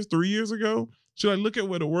 2 years, 3 years ago. She like, look at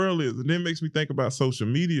where the world is. And then it makes me think about social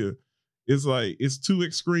media. It's like, it's two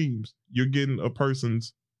extremes. You're getting a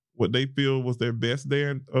person's, what they feel was their best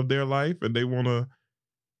day of their life, and they want to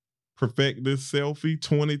perfect this selfie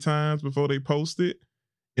 20 times before they post it.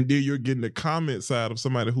 And then you're getting the comment side of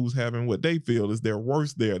somebody who's having what they feel is their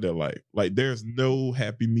worst day of their life. Like, there's no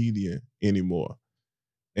happy median anymore.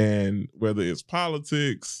 And whether it's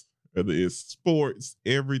politics, whether it's sports,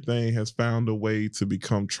 everything has found a way to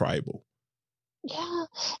become tribal. Yeah.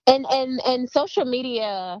 And social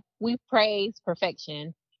media, we praise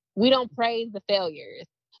perfection. We don't praise the failures.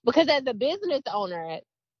 Because as a business owner,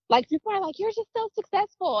 like, people are like, you're just so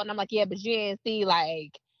successful. And I'm like, yeah, but you didn't see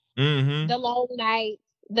like Mm-hmm. the long nights,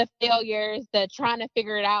 the failures, the trying to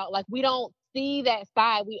figure it out. Like, we don't see that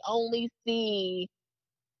side. We only see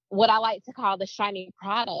what I like to call the shiny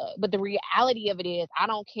product. But the reality of it is, I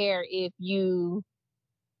don't care if you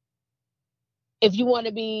want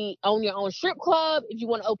to be own your own strip club, if you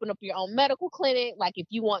want to open up your own medical clinic, like if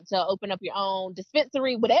you want to open up your own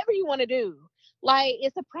dispensary, whatever you want to do. Like,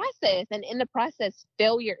 it's a process, and in the process,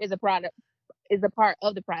 failure is a part of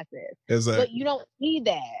the process. But Exactly. you don't see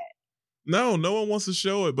that. No one wants to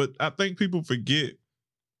show it, but I think people forget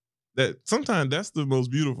that sometimes that's the most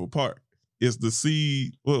beautiful part, is to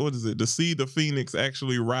see, what is it? To see the phoenix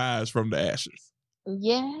actually rise from the ashes.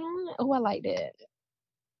 Yeah. Oh, I like that.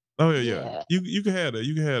 Oh yeah. Yeah. You can have that.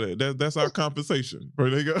 You can have that. That's our compensation. Right,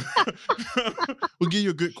 there you go. We'll give you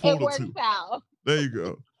a good quote It or works two. out. There you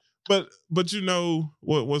go. But you know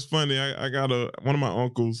what's funny? I got one of my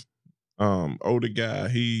uncles, older guy.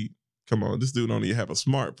 He, come on, this dude don't even have a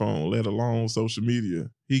smartphone, let alone social media.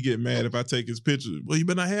 He get mad if I take his picture. Well, you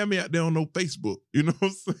better not have me out there on no Facebook. You know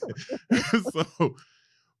what I'm saying? So,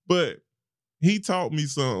 but he taught me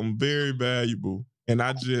something very valuable. And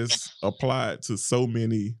I just applied to so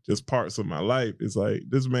many just parts of my life. It's like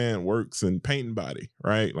this man works in paint and body,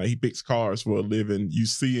 right? Like he fixes cars for a living. You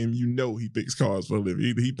see him, you know he fixes cars for a living.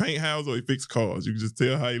 Either he paint houses or he fixes cars. You can just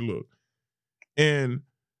tell how he look. And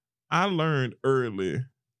I learned early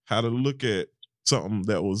how to look at something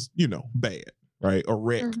that was, bad, right? A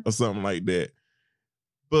wreck or something like that.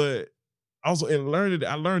 But also I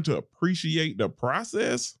learned to appreciate the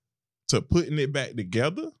process to putting it back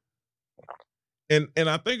together. And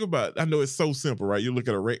I think about, I know it's so simple, right? You look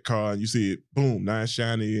at a wrecked car and you see it, boom, nice,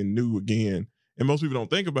 shiny, and new again. And most people don't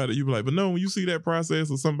think about it. You be like, but no, when you see that process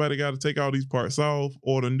of somebody got to take all these parts off,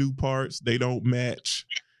 order new parts, they don't match.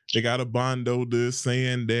 They got to bondo this,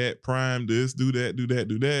 sand that, prime this, do that, do that,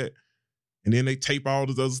 do that. And then they tape all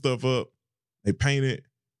this other stuff up. They paint it.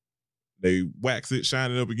 They wax it,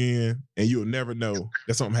 shine it up again. And you'll never know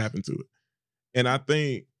that something happened to it. And I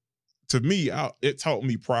think, to me, it taught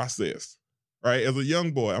me process. Right? As a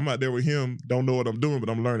young boy, I'm out there with him, don't know what I'm doing,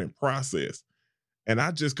 but I'm learning process. And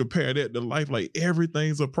I just compare that to life. Like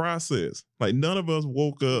everything's a process. Like none of us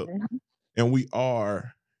woke up and we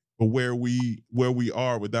are where we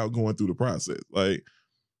are without going through the process. Like,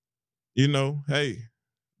 hey,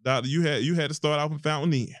 doctor, you had to start off in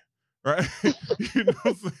Fountain Inn, right? You know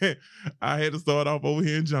what I'm saying? I had to start off over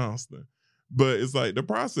here in Johnston. But it's like the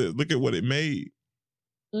process. Look at what it made.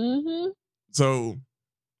 Mm-hmm. So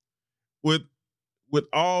with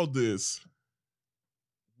all this,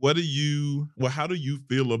 how do you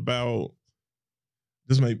feel about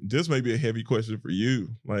this? May be a heavy question for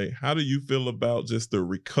you. Like, how do you feel about just the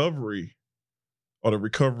recovery or the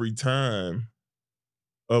recovery time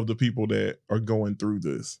of the people that are going through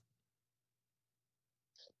this?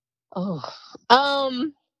 Oh,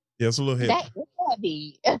 yeah, it's a little heavy. That is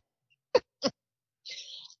heavy.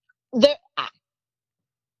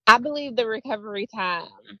 I believe the recovery time,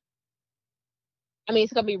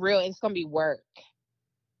 it's going to be real. It's going to be work.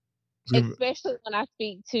 Especially when I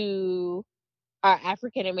speak to our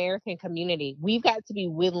African American community. We've got to be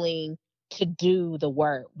willing to do the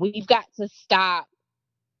work. We've got to stop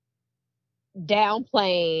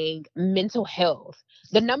downplaying mental health.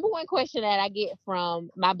 The number one question that I get from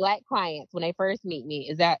my Black clients when they first meet me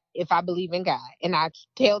is that if I believe in God. And I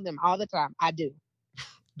tell them all the time, I do.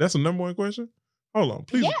 That's the number one question? Hold on.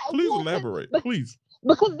 Please elaborate. Please.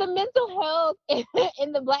 Because the mental health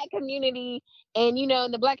in the Black community and,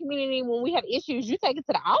 in the Black community, when we have issues, you take it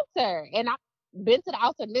to the altar. And I've been to the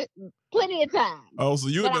altar plenty of times. Oh, so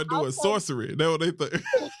you're not doing sorcery. That's what they think.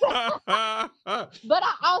 But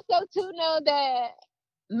I also, too, know that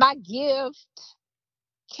my gift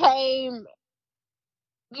came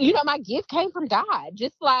from God.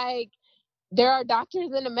 Just like there are doctors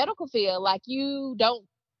in the medical field. Like you don't,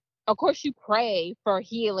 of course you pray for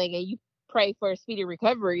healing and you pray for a speedy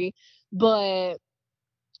recovery. But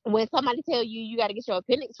when somebody tell you got to get your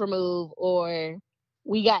appendix removed or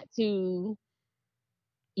we got to,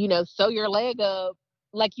 sew your leg up,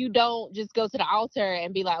 like you don't just go to the altar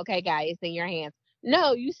and be like, okay, guys, it's in your hands.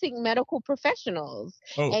 No, you seek medical professionals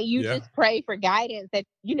and you just pray for guidance that,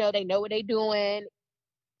 they know what they're doing.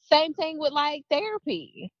 Same thing with like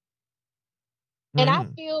therapy. And I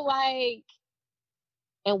feel like,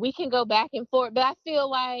 and we can go back and forth, but I feel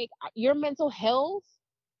like your mental health,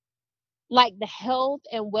 like the health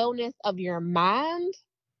and wellness of your mind,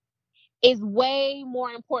 is way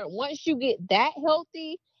more important. Once you get that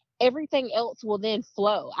healthy, everything else will then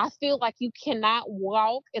flow. I feel like you cannot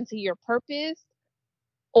walk into your purpose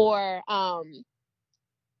or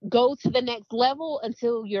go to the next level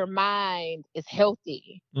until your mind is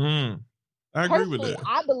healthy. I agree with that.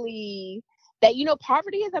 I believe that,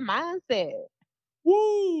 poverty is a mindset.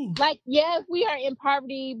 Woo! Like, yes, we are in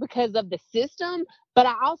poverty because of the system, but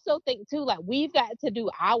I also think too, like we've got to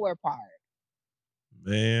do our part.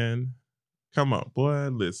 Man, come on, boy.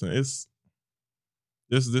 Listen, this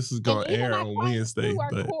is gonna air on Wednesday.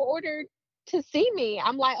 But ordered to see me.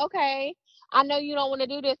 I'm like, okay, I know you don't want to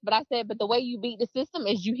do this, but I said, but the way you beat the system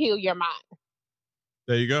is you heal your mind.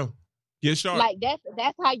 There you go. Get sharp. Like that's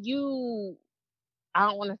how you. I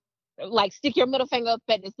don't want to like stick your middle finger up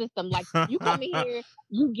at the system. Like you come in here,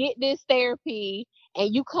 you get this therapy,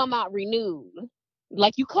 and you come out renewed.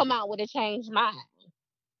 Like you come out with a changed mind.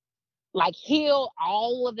 Like heal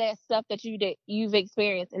all of that stuff that you've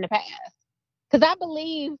experienced in the past. Because I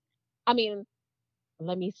believe, let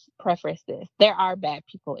me preface this. There are bad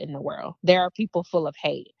people in the world. There are people full of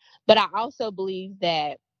hate. But I also believe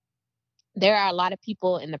that there are a lot of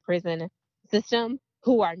people in the prison system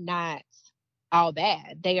who are not all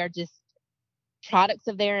bad. They are just products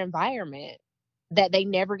of their environment that they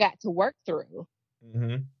never got to work through.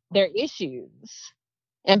 Their issues.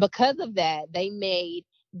 And because of that, they made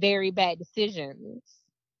very bad decisions,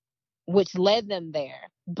 which led them there.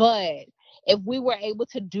 But if we were able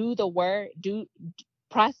to do the work,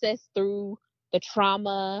 process through the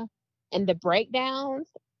trauma and the breakdowns,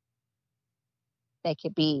 they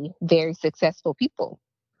could be very successful people.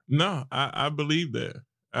 No, I believe that.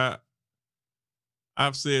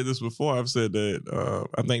 I've said this before. I've said that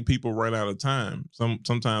I think people run out of time.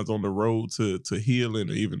 Sometimes on the road to healing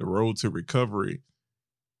or even the road to recovery,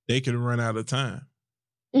 they can run out of time.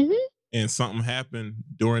 Mm-hmm. And something happened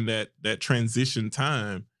during that transition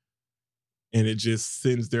time, and it just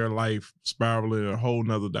sends their life spiraling in a whole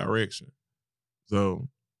nother direction. So,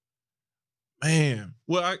 man,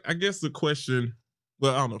 well, I guess the question,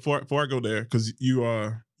 well, I don't know. Before I go there, because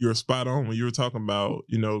you're spot on when you were talking about,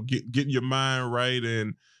 getting your mind right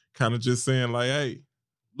and kind of just saying like, hey,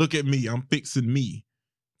 look at me, I'm fixing me,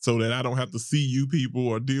 so that I don't have to see you people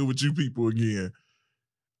or deal with you people again.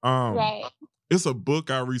 Right. It's a book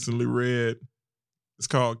I recently read. It's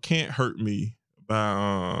called "Can't Hurt Me"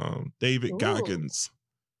 by David Goggins.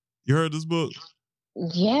 You heard this book?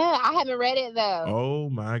 Yeah, I haven't read it though. Oh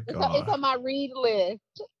my God. It's on my read list.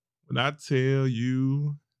 When I tell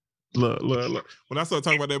you, look. When I started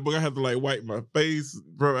talking about that book, I had to like wipe my face,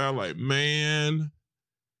 bro. I was like, man,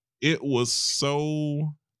 it was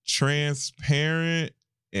so transparent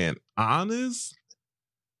and honest.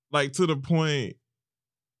 Like to the point,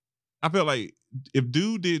 I felt like if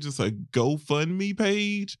dude did just a GoFundMe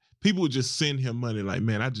page, people would just send him money. Like,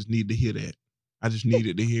 man, I just need to hear that. I just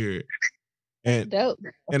needed to hear it. And dope.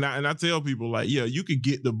 And I tell people like, yeah, you could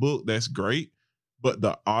get the book. That's great. But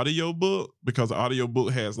the audio book, because the audio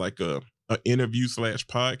book has like a interview /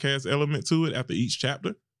 podcast element to it after each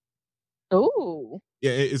chapter. Ooh.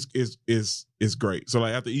 Yeah, it's great. So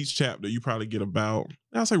like after each chapter, you probably get about,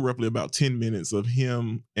 I'll say roughly about 10 minutes of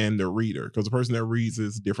him and the reader, because the person that reads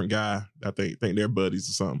is a different guy. I think they're buddies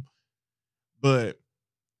or something. But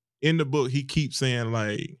in the book, he keeps saying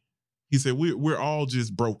like, he said we're all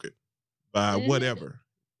just broken by whatever.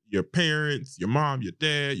 Your parents, your mom, your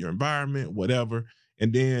dad, your environment, whatever.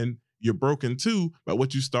 And then you're broken too by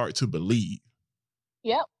what you start to believe.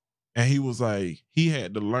 Yep. And he was like, he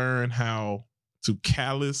had to learn how to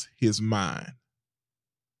callous his mind.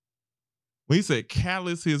 When he said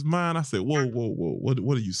callous his mind, I said, whoa.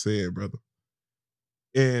 What are you saying, brother?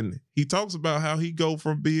 And he talks about how he go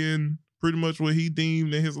from being pretty much what he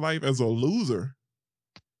deemed in his life as a loser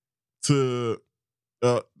to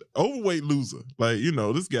overweight loser. Like,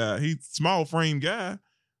 this guy, he's small frame guy,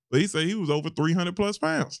 but he said he was over 300 plus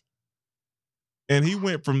pounds. And he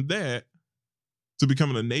went from that to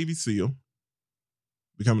becoming a Navy SEAL,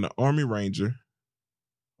 becoming an Army Ranger,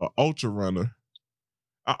 an ultra runner,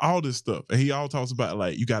 all this stuff. And he all talks about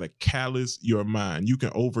like, you got to callous your mind. You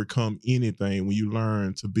can overcome anything when you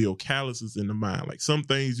learn to build calluses in the mind. Like some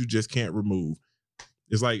things you just can't remove.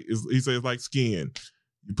 It's like, he says it's like skin.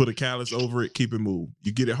 You put a callus over it, keep it moving.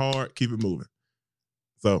 You get it hard, keep it moving.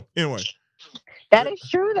 So anyway. That is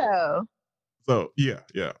true though. So yeah.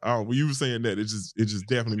 When you were saying that, it just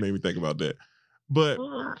definitely made me think about that. But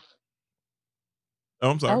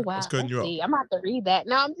I'm sorry. Oh wow. I was cutting you off. I'm about to read that.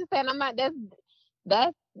 No, I'm just saying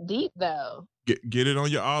that's deep though. Get it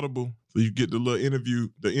on your Audible so you get the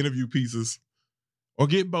interview pieces. Or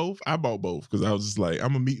get both. I bought both because I was just like,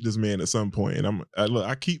 I'm gonna meet this man at some point, and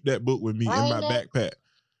I keep that book with me in my backpack.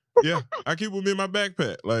 Yeah, I keep it with me in my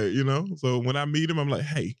backpack, like So when I meet him, I'm like,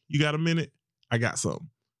 hey, you got a minute? I got something.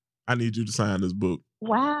 I need you to sign this book.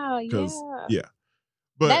 Wow. Yeah.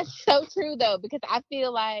 But that's so true though, because I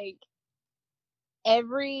feel like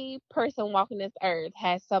every person walking this earth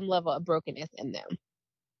has some level of brokenness in them.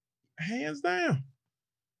 Hands down.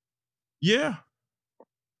 Yeah.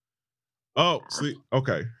 Oh, see,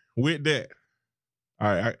 okay. With that,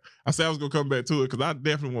 all right. I said I was gonna come back to it because I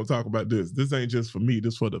definitely want to talk about this. This ain't just for me.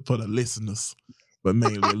 This for the listeners, but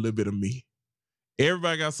mainly a little bit of me.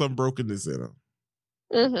 Everybody got some brokenness in them.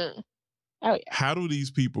 Mm-hmm. Oh yeah. How do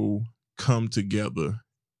these people come together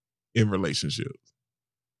in relationships?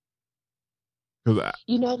 Because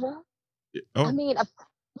you know what? Oh. I mean,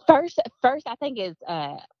 first, I think is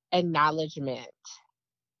acknowledgement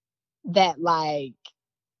that like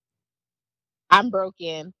I'm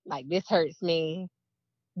broken, like this hurts me.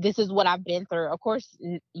 This is what I've been through. Of course,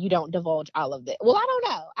 you don't divulge all of it. Well, I don't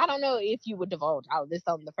know. I don't know if you would divulge all of this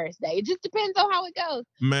on the first day. It just depends on how it goes.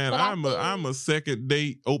 Man, I'm a second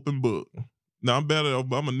date open book. No, I'm better.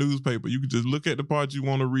 I'm a newspaper. You can just look at the part you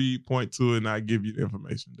want to read, point to it, and I give you the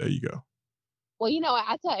information. There you go. Well, you know what?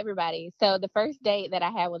 I tell everybody. So the first date that I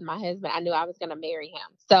had with my husband, I knew I was gonna marry him.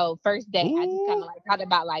 So first date, I just kind Ooh. of like talked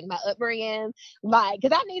about like my upbringing, like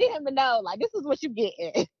because I needed him to know like this is what you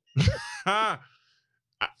get.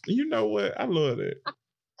 You know what? I love that.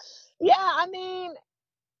 Yeah, I mean,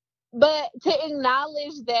 but to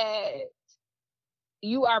acknowledge that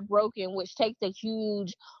you are broken, which takes a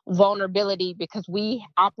huge vulnerability because we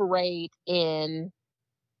operate in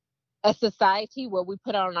a society where we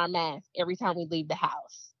put on our mask every time we leave the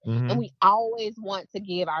house. And Mm-hmm. we always want to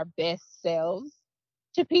give our best selves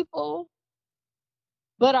to people,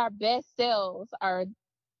 but our best selves are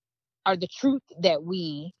the truth that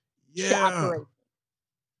we should Yeah. operate.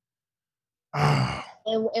 Ah.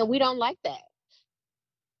 And we don't like that.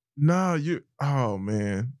 No, you. Oh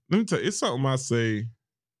man, let me tell you. It's something I say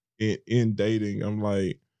in dating. I'm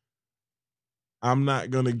like, I'm not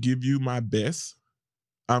gonna give you my best.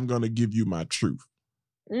 I'm gonna give you my truth.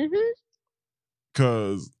 Mm-hmm.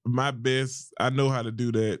 Cause my best, I know how to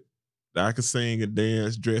do that. I can sing and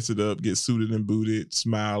dance, dress it up, get suited and booted,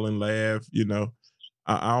 smile and laugh. You know,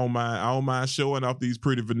 I don't mind. I don't mind showing off these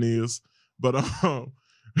pretty veneers. But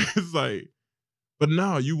it's like, but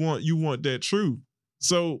no, you want that truth.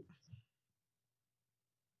 So,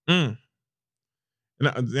 mm,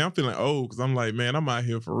 and I'm feeling old because I'm like, man, I'm out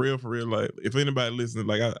here for real, for real. Like, if anybody listening,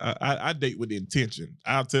 like, I date with intention.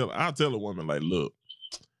 I'll tell a woman like, look,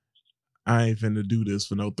 I ain't finna do this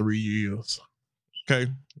for no 3 years.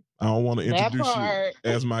 Okay. I don't want to That introduce you part.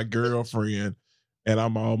 as my girlfriend. And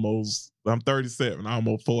I'm 37,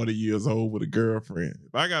 almost 40 years old with a girlfriend.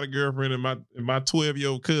 If I got a girlfriend and my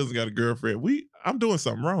 12-year-old cousin got a girlfriend, I'm doing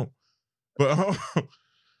something wrong. But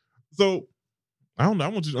so I don't know. I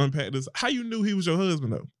want you to unpack this. How you knew he was your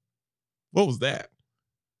husband though? What was that?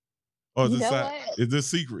 Or You know what? is this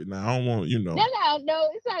secret now? I don't want, No,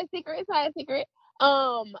 it's not a secret. It's not a secret.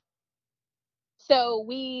 Um, so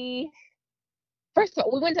we first of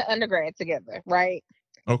all, we went to undergrad together, right?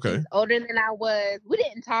 Okay. He's older than I was. We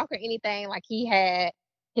didn't talk or anything. Like he had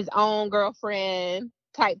his own girlfriend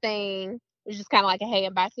type thing. It was just kind of like a hey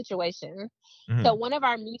and bye situation. So Mm-hmm. one of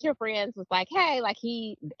our mutual friends was like, hey, like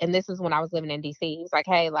and this is when I was living in DC. He was like,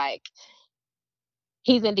 hey, like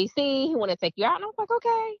he's in DC. He want to take you out. And I was like,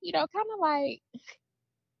 okay, kind of like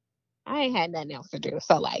I ain't had nothing else to do.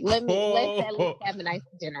 So like, let's at least Oh, have a nice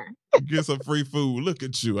dinner. get some free food. Look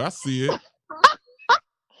at you. I see it.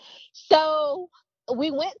 So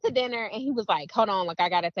we went to dinner and he was like, hold on, like I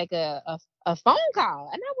gotta take a phone call.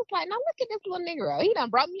 And I was like, now look at this little nigga. He done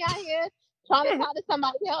brought me out here trying to talk to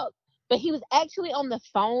somebody else. But he was actually on the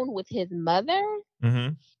phone with his mother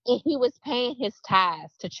Mm-hmm. and he was paying his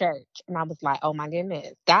tithes to church. And I was like, oh my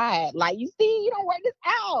goodness, God, like you see, you don't work this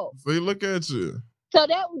out. See, look at you. So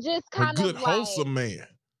that was just A kind of good, like wholesome man.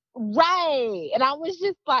 right. And I was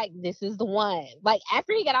just like, this is the one. Like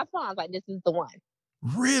after he got off the phone, I was like, this is the one.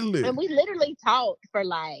 Really? And we literally talked for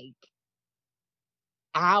like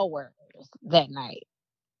hours that night.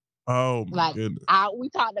 Oh my Like goodness. we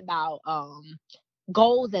talked about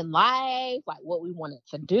goals in life, like what we wanted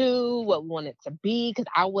to do, what we wanted to be,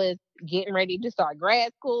 because I was getting ready to start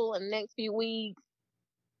grad school in the next few weeks.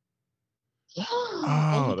 Yeah.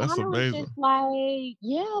 And he Oh, that's kind of was just amazing. like,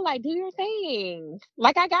 yeah, like do your thing.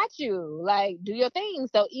 Like I got you. Like do your thing.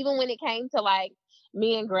 So even when it came to like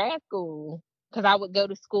me in grad school, because I would go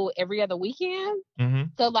to school every other weekend. Mm-hmm.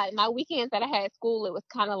 So like my weekends that I had school, it was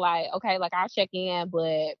kind of like, okay, like I'll check in,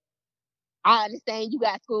 but I understand you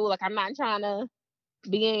got school. Like I'm not trying to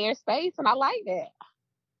be in your space, and I like that.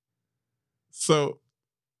 So,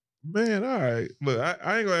 man, all right. Look,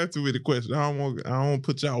 I ain't gonna ask too many questions. I don't want to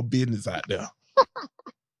put y'all business out there.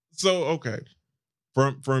 So, okay,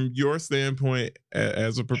 from your standpoint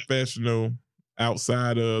as a professional,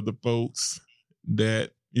 outside of the folks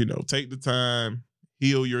that take the time,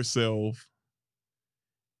 heal yourself.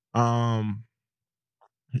 I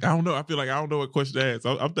don't know. I feel like I don't know what question to ask.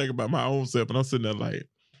 I'm thinking about my own self, and I'm sitting there like,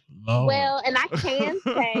 Lord. Well, and I can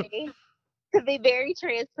say to be very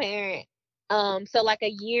transparent. So like a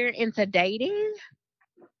year into dating,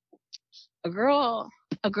 a girl,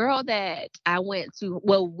 a girl that I went to,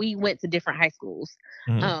 well, we went to different high schools.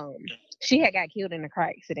 Mhm. Um, she had got killed in a car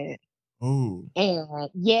accident. Oh, And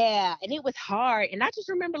yeah, and it was hard. And I just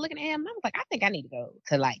remember looking at him and I was like, I think I need to go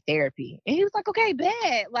to like therapy. And he was like, okay,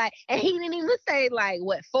 bet. Like, and he didn't even say like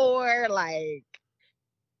what for, like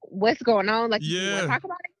what's going on, like you want to yeah. talk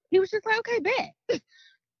about it. He was just like, okay, bet.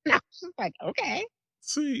 And I was just like, okay.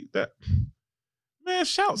 See that, man?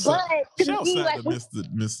 Shouts But out, to shouts me, out like to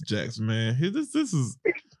Mr. Jackson, man. This is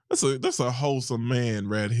that's a wholesome man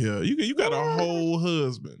right here. You got a yeah, whole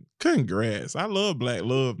husband. Congrats. I love black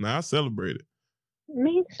love. Now I celebrate it.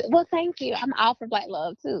 Me, well, thank you. I'm all for Black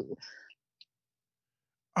love too.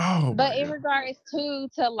 Oh But my in God. regards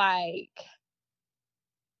to like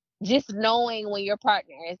just knowing when your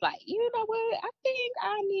partner is like, you know what, I think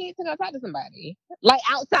I need to go talk to somebody. Like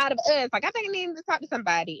outside of us. Like I think I need to talk to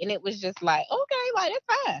somebody. And it was just like, okay, like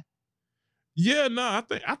that's fine. Yeah, no,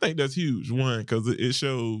 I think that's huge. One, because it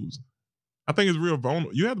shows. I think it's real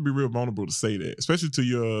vulnerable. You have to be real vulnerable to say that, especially to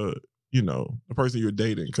your, the person you're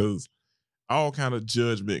dating, because all kind of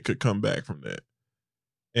judgment could come back from that.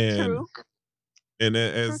 And True.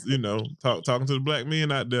 as talking to the Black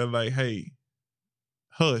men out there, like, hey,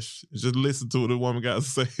 hush, just listen to what the woman got to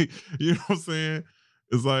say. You know what I'm saying?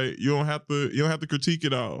 It's like you don't have to critique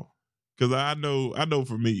it all. Cause I know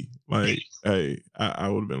for me, like, hey, I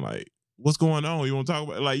would have been like, what's going on? You want to talk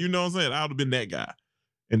about, like, you know what I'm saying? I would have been that guy.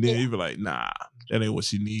 And then Yeah. he'd be like, nah, that ain't what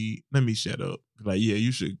she need. Let me shut up. Like, yeah,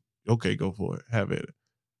 you should. Okay, go for it. Have at it.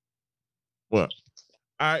 Well,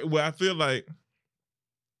 I feel like,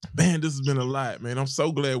 man, this has been a lot, man. I'm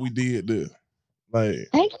so glad we did this. Like,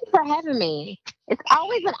 Thank you for having me. It's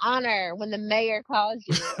always an honor when the mayor calls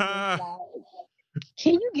you and it's like,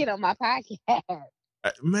 can you get on my podcast?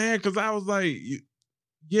 man, because I was like,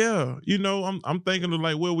 yeah, I'm thinking of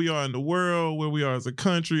like where we are in the world, where we are as a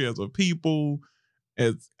country, as a people,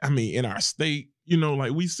 in our state,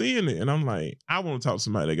 like we seeing it. And I'm like, I want to talk to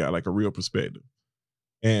somebody that got like a real perspective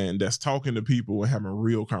and that's talking to people and having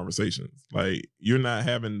real conversations. Like you're not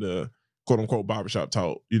having the quote unquote barbershop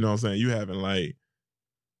talk. You know what I'm saying? You having like,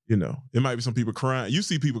 it might be some people crying. You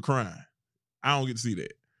see people crying. I don't get to see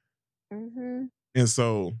that. Mm-hmm. And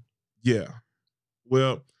so, yeah.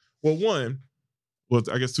 Well, one,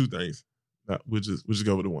 I guess two things. We'll just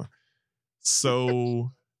go with the one.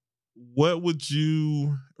 So, what would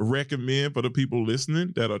you recommend for the people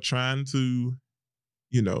listening that are trying to,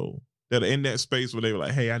 that are in that space where they were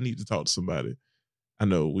like, hey, I need to talk to somebody. I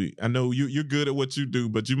know you're good at what you do,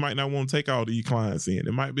 but you might not want to take all these clients in.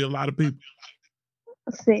 It might be a lot of people.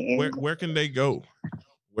 See, Where can they go?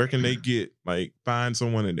 Where can they get, like, find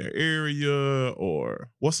someone in their area, or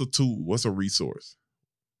what's a tool? What's a resource?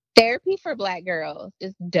 therapy for Black girls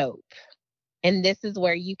is dope. And this is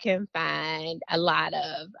where you can find a lot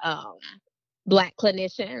of Black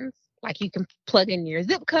clinicians. Like you can plug in your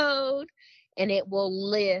zip code and it will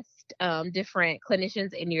list different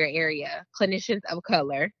clinicians in your area, clinicians of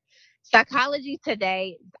color. Psychology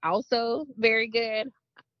Today is also very good.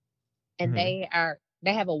 And Mm-hmm.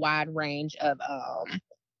 they have a wide range of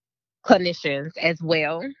clinicians as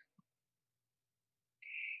well.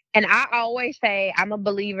 And I always say I'm a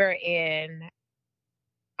believer in,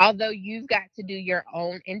 although you've got to do your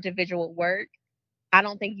own individual work, I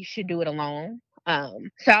don't think you should do it alone.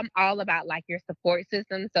 So I'm all about like your support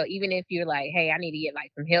system. So even if you're like, hey, I need to get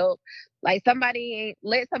like some help, like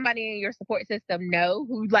let somebody in your support system know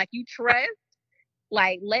who like you trust,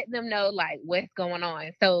 like let them know like what's going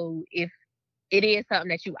on. So if it is something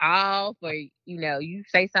that you off or you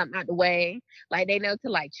say something out the way, like they know to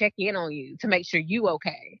like check in on you to make sure you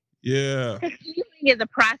okay. Yeah. Because healing is a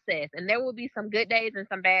process, and there will be some good days and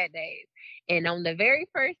some bad days. And on the very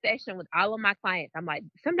first session with all of my clients, I'm like,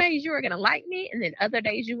 some days you are going to like me, and then other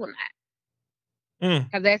days you will not.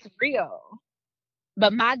 Because that's real.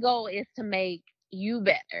 But my goal is to make you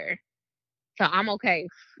better. So I'm okay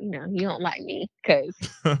if, you don't like me because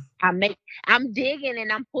I'm digging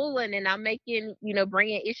and I'm pulling and I'm making,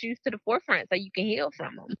 bringing issues to the forefront so you can heal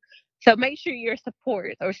from them. So make sure your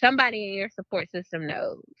support or somebody in your support system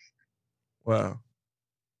knows. Wow.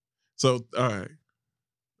 So, all right.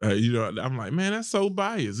 I'm like, man, that's so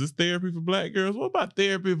biased. It's therapy for Black girls. What about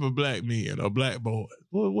therapy for Black men or Black boys?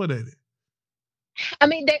 What is it? I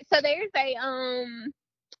mean, so there's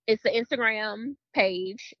it's the Instagram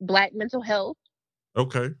page, Black Mental Health.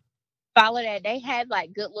 Okay. Follow that. They have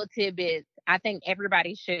like good little tidbits. I think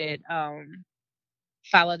everybody should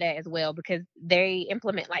follow that as well because they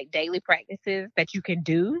implement like daily practices that you can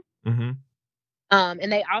do. Mm-hmm.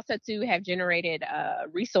 And they also too have generated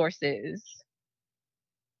resources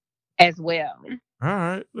as well. All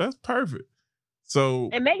right, that's perfect. So,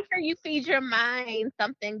 And make sure you feed your mind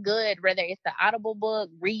something good, whether it's the audible book,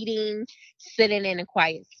 reading, sitting in a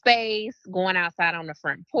quiet space, going outside on the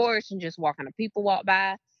front porch and just walking the people walk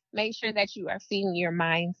by. Make sure that you are feeding your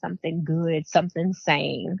mind something good, something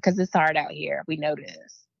sane, because it's hard out here. We know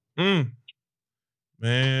this.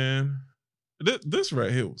 Man, this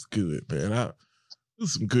right here was good, man.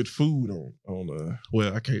 There's some good food on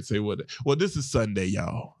well, I can't say what. Well, this is Sunday,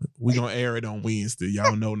 y'all. We gonna air it on Wednesday.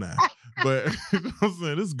 Y'all know now. But you know what I'm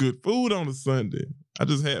saying, this is good food on a Sunday. I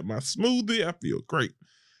just had my smoothie. I feel great.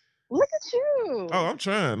 Look at you. Oh, I'm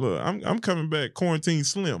trying. Look, I'm coming back quarantine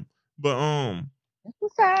slim. But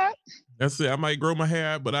What's up? That's it. I might grow my hair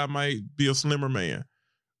out, but I might be a slimmer man.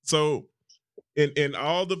 So in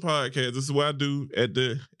all the podcasts, this is what I do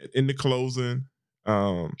in the closing.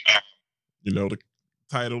 The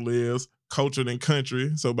title is Cultured in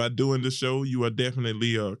Country. So by doing the show, you are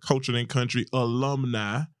definitely a Cultured in Country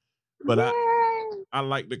alumni. But I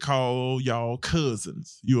like to call y'all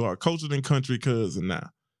cousins. You are a Cultured in Country cousin now.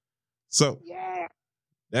 So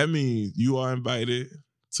that means you are invited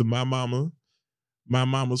to my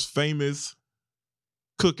mama's famous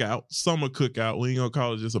cookout, summer cookout. We ain't gonna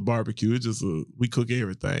call it just a barbecue. It's just we cook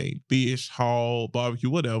everything. Fish, hog, barbecue,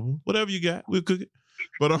 whatever you got, we'll cook it.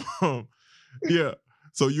 But yeah.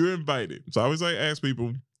 So you're invited. So I always like ask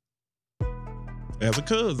people, as a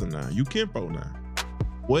cousin now, you kinfolk now,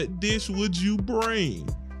 what dish would you bring?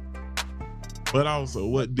 But also,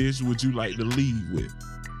 what dish would you like to leave with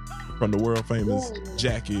from the world famous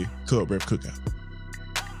Jackie Cub Ref Cookout?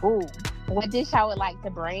 Ooh, what dish I would like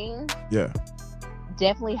to bring? Yeah.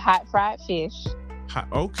 Definitely hot fried fish.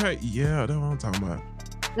 Okay, yeah, that's what I'm talking about.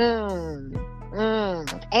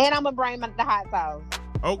 And I'm gonna bring the hot sauce.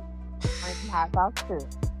 Oh, bring some hot sauce too.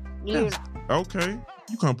 You know. Okay,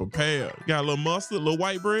 you come prepared. Got a little mustard, a little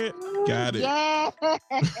white bread. Got it. Yeah.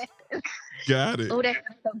 Got it. Oh, that's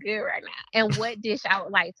so good right now. And what dish I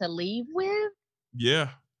would like to leave with? Yeah,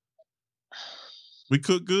 we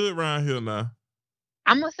cook good around here now.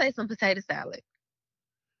 I'm gonna say some potato salad.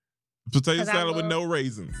 Potato salad with no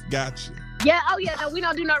raisins. Gotcha. Yeah. Oh, yeah. No, we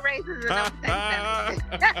don't do no raisins in no potato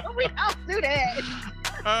salad. We don't do that.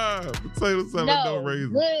 Potato salad, no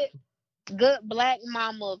raisins. Good black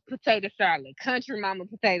mama potato salad. Country mama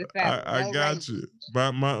potato salad. I got raisins.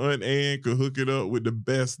 You. My Aunt Ann could hook it up with the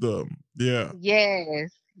best of them. Yeah.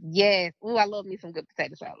 Yes. Ooh, I love me some good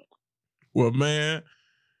potato salad. Well, man,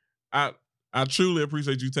 I truly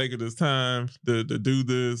appreciate you taking this time to do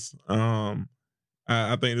this.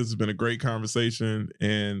 I think this has been a great conversation,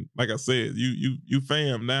 and like I said, you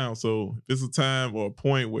fam now. So if it's a time or a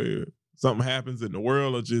point where something happens in the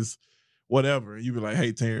world or just whatever, you be like,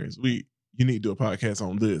 "Hey, Terrence, you need to do a podcast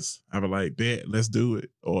on this." I be like, "Bet, let's do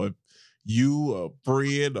it." Or if you or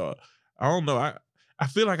Fred or I don't know, I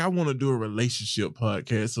feel like I want to do a relationship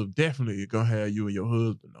podcast, so definitely gonna have you and your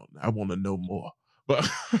husband on. I want to know more, but.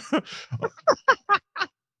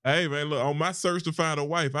 Hey, man, look, on my search to find a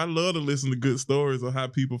wife, I love to listen to good stories of how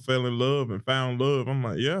people fell in love and found love. I'm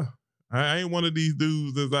like, yeah, I ain't one of these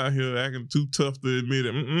dudes that's out here acting too tough to admit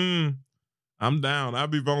it. I'm down. I'll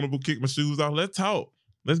be vulnerable, kick my shoes off. Let's talk.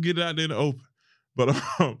 Let's get it out there in the open.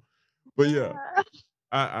 But yeah,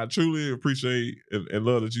 I truly appreciate and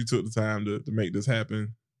love that you took the time to make this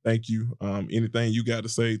happen. Thank you. Anything you got to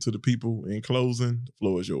say to the people in closing, the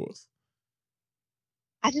floor is yours.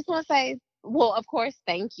 I just want to say, well, of course,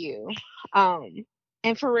 thank you.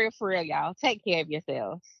 And for real, y'all, take care of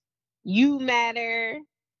yourselves. You matter.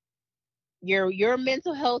 Your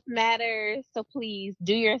mental health matters. So please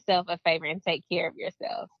do yourself a favor and take care of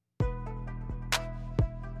yourself.